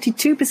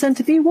 42%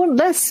 of you want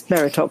less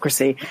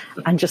meritocracy,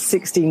 and just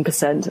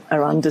 16%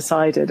 are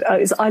undecided.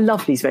 I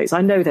love these votes.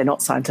 I know they're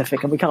not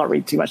scientific and we can't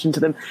read too much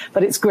into them,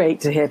 but it's great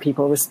to hear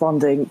people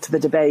responding to the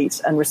debate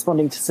and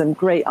responding to some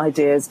great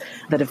ideas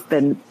that have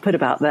been put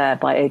about there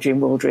by Adrian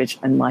Wooldridge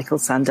and Michael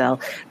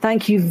Sandel.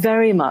 Thank you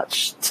very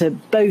much to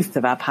both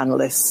of our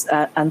panellists,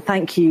 and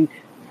thank you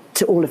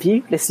to all of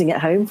you listening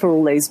at home for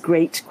all those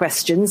great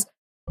questions.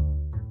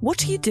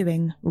 What are you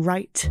doing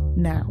right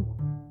now?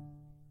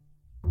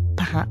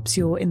 Perhaps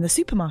you're in the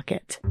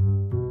supermarket.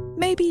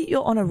 Maybe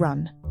you're on a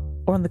run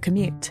or on the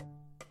commute.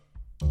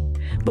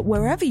 But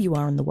wherever you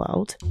are in the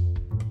world,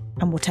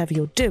 and whatever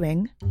you're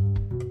doing,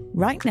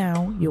 right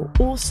now you're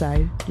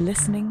also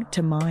listening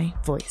to my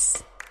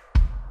voice.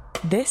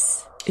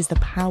 This is the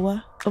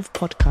power of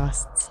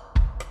podcasts.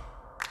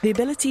 The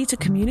ability to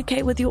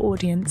communicate with your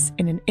audience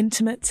in an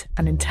intimate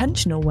and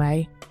intentional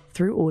way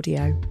through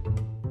audio.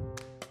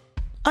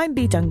 I'm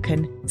Bea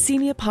Duncan,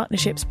 Senior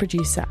Partnerships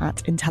Producer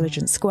at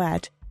Intelligence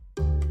Squared.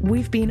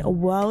 We've been a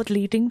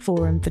world-leading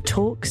forum for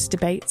talks,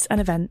 debates and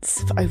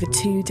events for over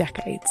 2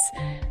 decades.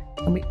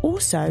 And we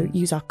also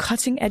use our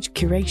cutting-edge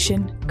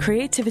curation,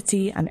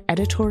 creativity and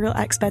editorial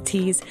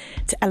expertise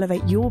to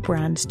elevate your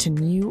brand to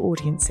new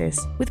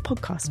audiences with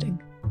podcasting.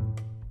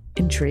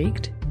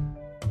 Intrigued?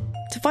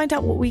 To find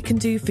out what we can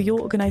do for your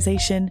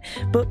organisation,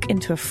 book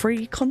into a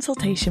free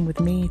consultation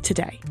with me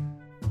today.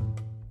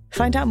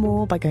 Find out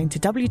more by going to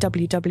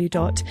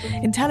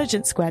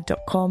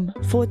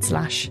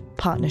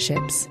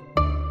www.intelligencesquared.com/partnerships.